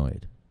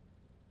paranoid.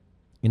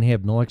 And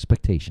have no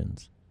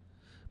expectations.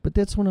 But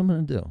that's what I'm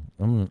going to do.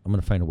 I'm going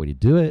to find a way to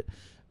do it. I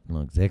don't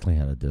know exactly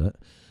how to do it.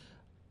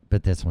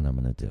 But that's what I'm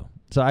going to do.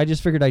 So I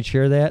just figured I'd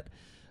share that.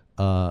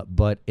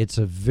 But it's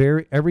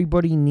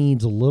everybody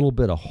needs a little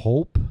bit of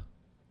hope.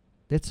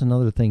 That's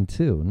another thing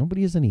too.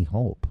 Nobody has any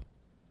hope.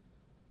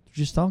 They're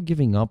just all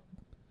giving up,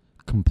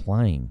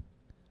 complying.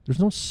 There's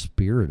no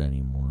spirit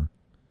anymore.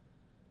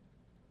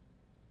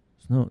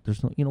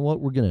 There's no, you know what?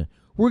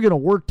 We're gonna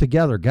work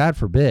together, God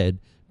forbid,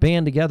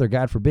 band together,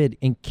 God forbid,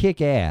 and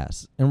kick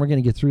ass. And we're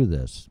gonna get through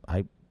this.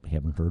 I've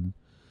heard,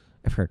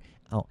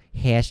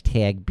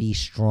 hashtag be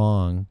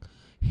strong,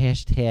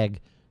 hashtag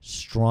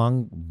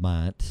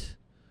strongmont,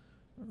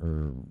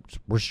 or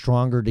we're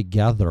stronger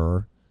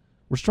together.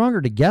 We're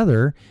stronger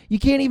together. You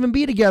can't even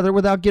be together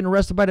without getting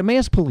arrested by the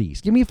mask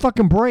police. Give me a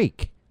fucking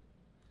break.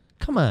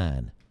 Come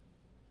on.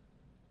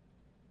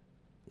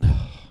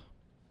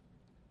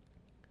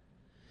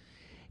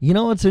 You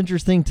know what's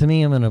interesting to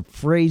me? I'm going to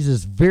phrase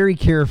this very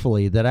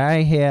carefully, that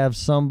I have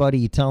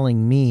somebody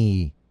telling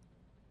me,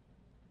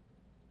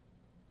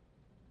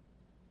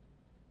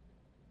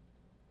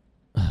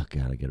 oh,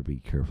 God, I got to be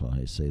careful how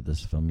I say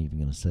this if I'm even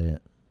going to say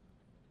it.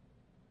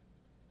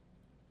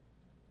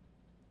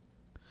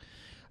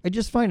 I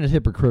just find it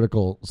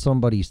hypocritical.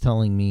 Somebody's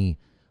telling me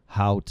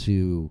how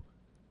to,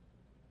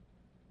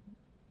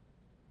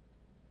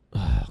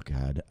 oh,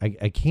 God,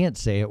 I can't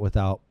say it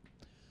without,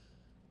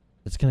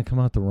 it's going to come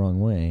out the wrong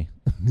way.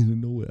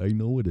 I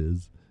know it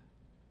is.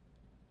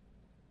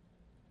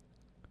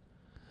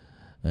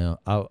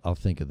 I'll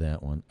think of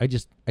that one. I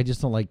just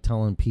don't like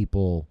telling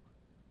people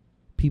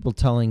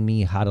telling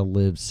me how to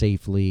live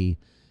safely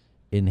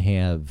and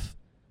have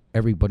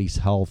everybody's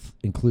health,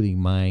 including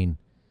mine,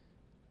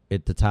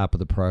 at the top of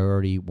the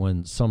priority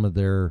when some of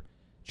their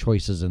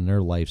choices and their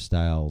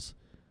lifestyles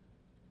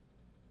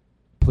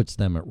puts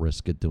them at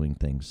risk of doing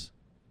things.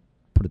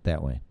 Put it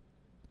that way.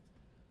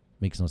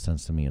 Makes no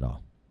sense to me at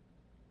all.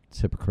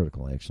 It's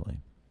hypocritical, actually.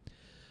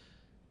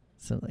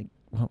 So, like,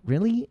 well,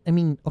 really? I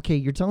mean, okay,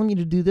 you're telling me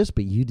to do this,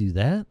 but you do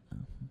that?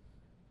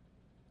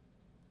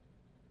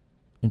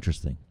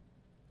 Interesting.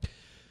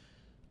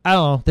 I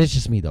don't know. That's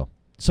just me, though.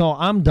 So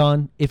I'm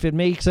done. If it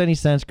makes any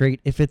sense,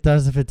 great. If it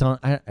does, if it don't,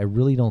 I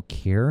really don't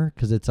care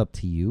because it's up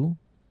to you.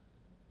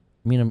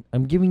 I mean,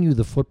 I'm giving you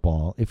the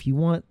football. If you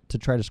want to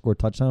try to score a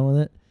touchdown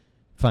with it,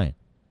 fine.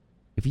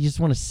 If you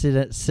just want to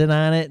sit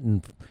on it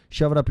and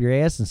shove it up your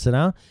ass and sit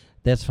down,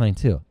 that's fine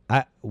too.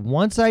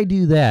 Once I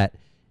do that,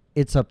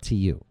 it's up to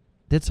you.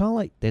 That's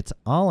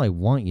all I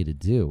want you to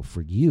do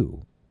for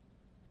you.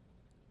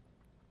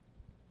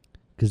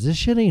 Because this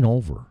shit ain't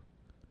over.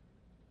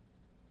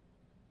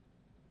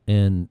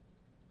 And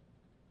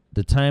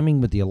the timing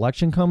with the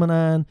election coming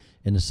on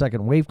and the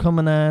second wave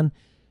coming on,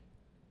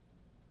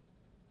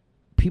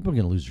 people are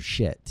going to lose their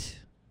shit.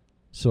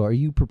 So are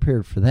you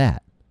prepared for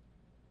that?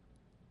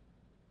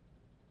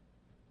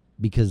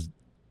 Because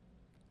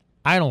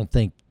I don't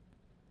think,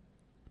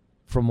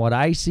 from what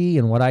I see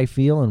and what I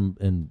feel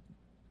and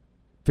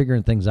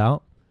figuring things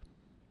out,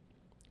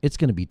 it's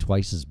going to be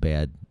twice as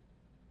bad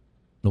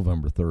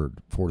November 3rd,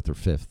 4th, or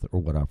 5th, or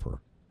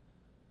whatever.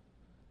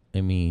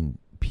 I mean,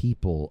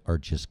 people are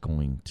just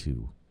going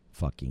to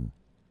fucking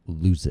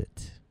lose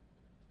it.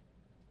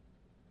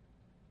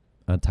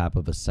 On top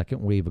of a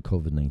second wave of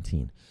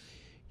COVID-19.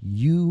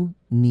 You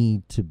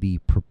need to be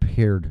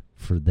prepared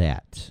for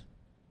that.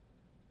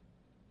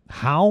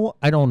 How?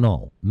 I don't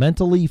know.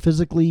 Mentally,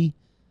 physically,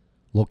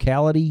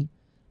 locality,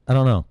 I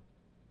don't know.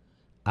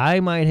 I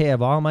might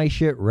have all my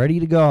shit ready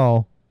to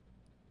go.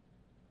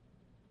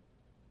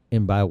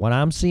 And by what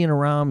I'm seeing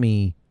around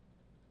me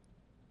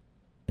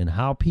and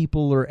how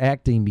people are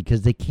acting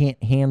because they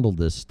can't handle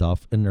this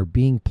stuff and they're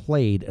being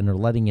played and they're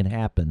letting it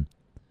happen,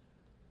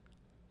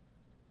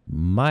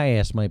 my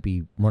ass might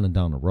be running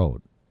down the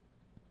road.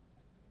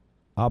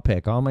 I'll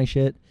pack all my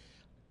shit.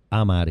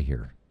 I'm out of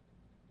here.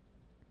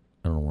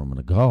 I don't know where I'm going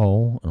to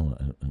go. I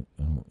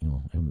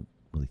haven't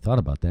really thought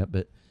about that,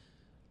 but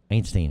I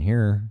ain't staying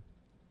here.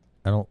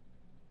 I don't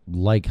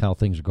like how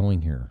things are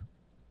going here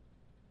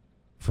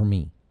for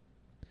me.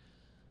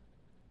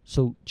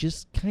 So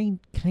just kind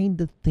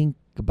of think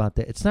about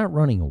that. It's not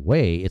running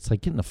away. It's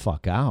like getting the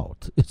fuck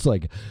out. It's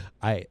like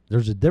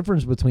there's a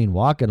difference between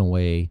walking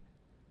away,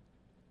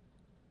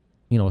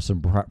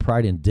 some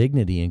pride and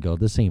dignity and go,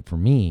 this ain't for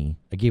me.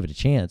 I gave it a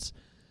chance,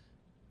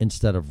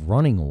 instead of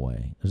running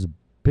away. There's a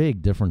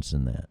big difference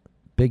in that.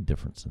 Big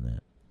difference in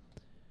that.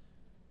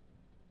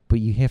 But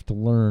you have to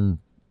learn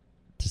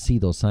to see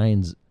those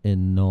signs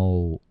and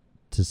know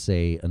to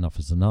say enough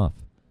is enough.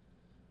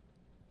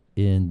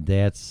 And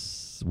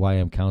that's why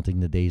I'm counting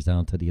the days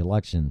down to the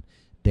election.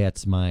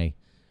 That's my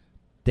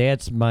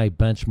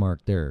benchmark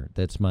there.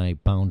 That's my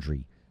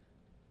boundary.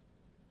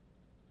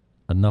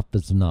 Enough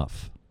is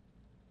enough.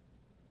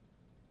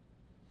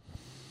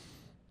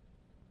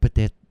 But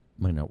that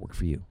might not work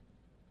for you.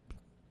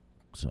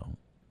 So,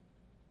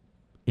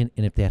 and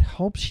if that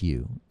helps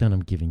you, then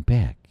I'm giving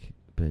back.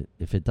 But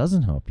if it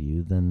doesn't help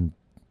you, then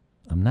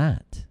I'm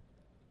not.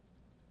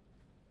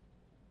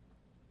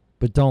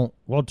 But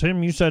well,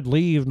 Tim, you said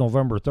leave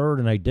November 3rd,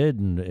 and I did,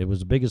 and it was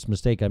the biggest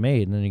mistake I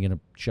made, and then you're going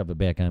to shove it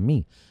back on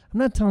me. I'm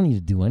not telling you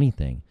to do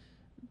anything.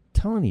 I'm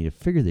telling you to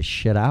figure this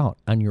shit out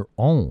on your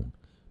own.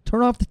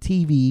 Turn off the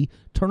TV,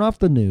 turn off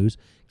the news,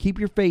 keep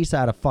your face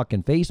out of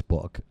fucking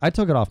Facebook. I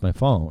took it off my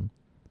phone.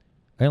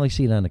 I only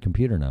see it on the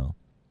computer now.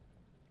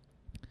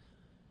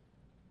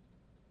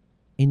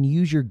 And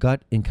use your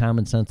gut and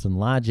common sense and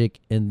logic,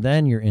 and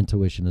then your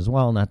intuition as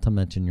well, not to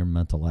mention your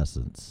mental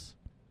essence.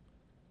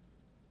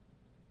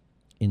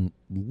 And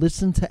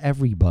listen to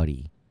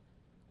everybody,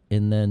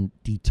 and then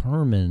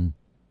determine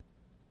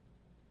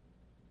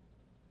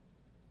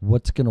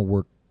what's going to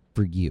work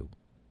for you.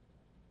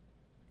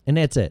 And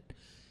that's it.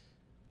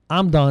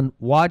 I'm done.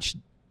 Watch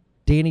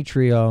Danny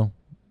Trejo,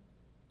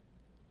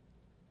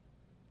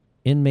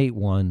 Inmate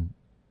 1.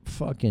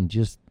 Fucking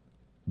just,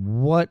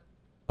 what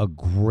a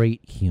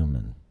great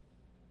human.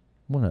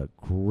 What a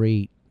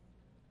great,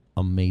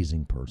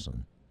 amazing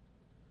person.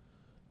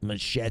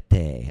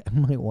 Machete. I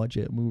might watch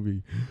that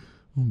movie.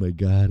 Oh my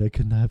God, I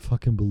could not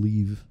fucking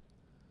believe.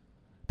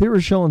 They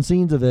were showing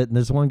scenes of it, and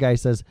this one guy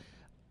says,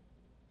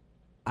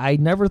 I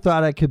never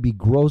thought I could be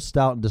grossed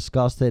out and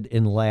disgusted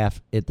and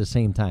laugh at the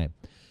same time.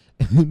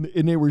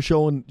 And they were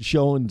showing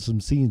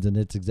some scenes, and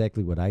it's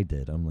exactly what I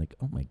did. I'm like,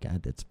 oh my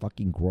God, that's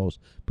fucking gross.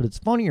 But it's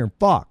funnier than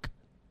fuck.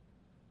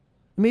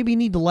 Maybe you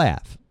need to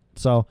laugh.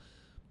 So,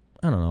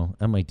 I don't know.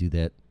 I might do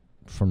that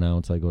from now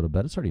until I go to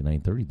bed. It's already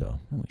 9:30 though.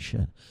 Holy shit.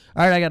 All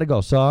right, I got to go.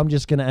 So I'm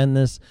just going to end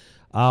this.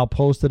 I'll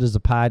post it as a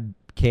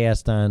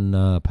podcast on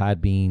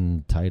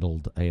Podbean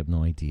titled, I have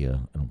no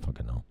idea. I don't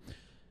fucking know.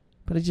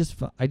 But I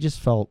just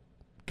felt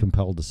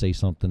compelled to say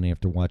something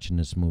after watching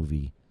this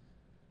movie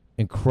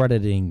and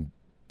crediting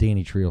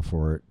Danny Trejo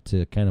for it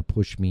to kind of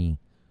push me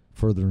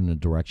further in the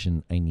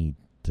direction I need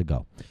to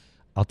go.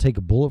 I'll take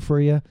a bullet for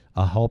you.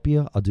 I'll help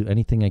you. I'll do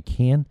anything I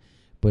can.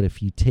 But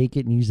if you take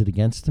it and use it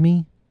against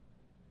me,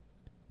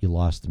 you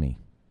lost me.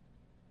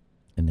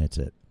 And that's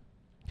it.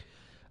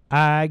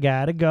 I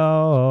gotta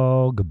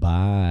go. Goodbye.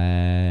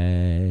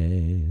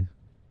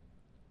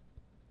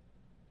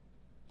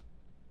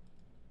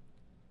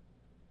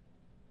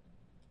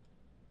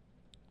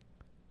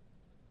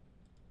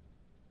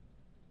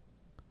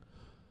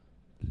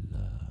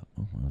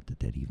 Did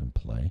that even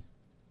play?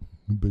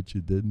 I bet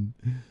you didn't.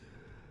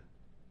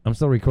 I'm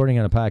still recording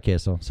on a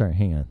podcast, so sorry,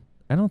 hang on.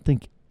 I don't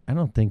think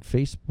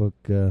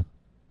Facebook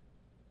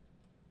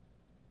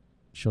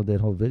showed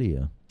that whole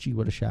video. Gee,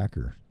 what a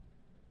shocker.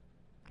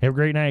 Have a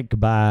great night.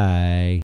 Goodbye.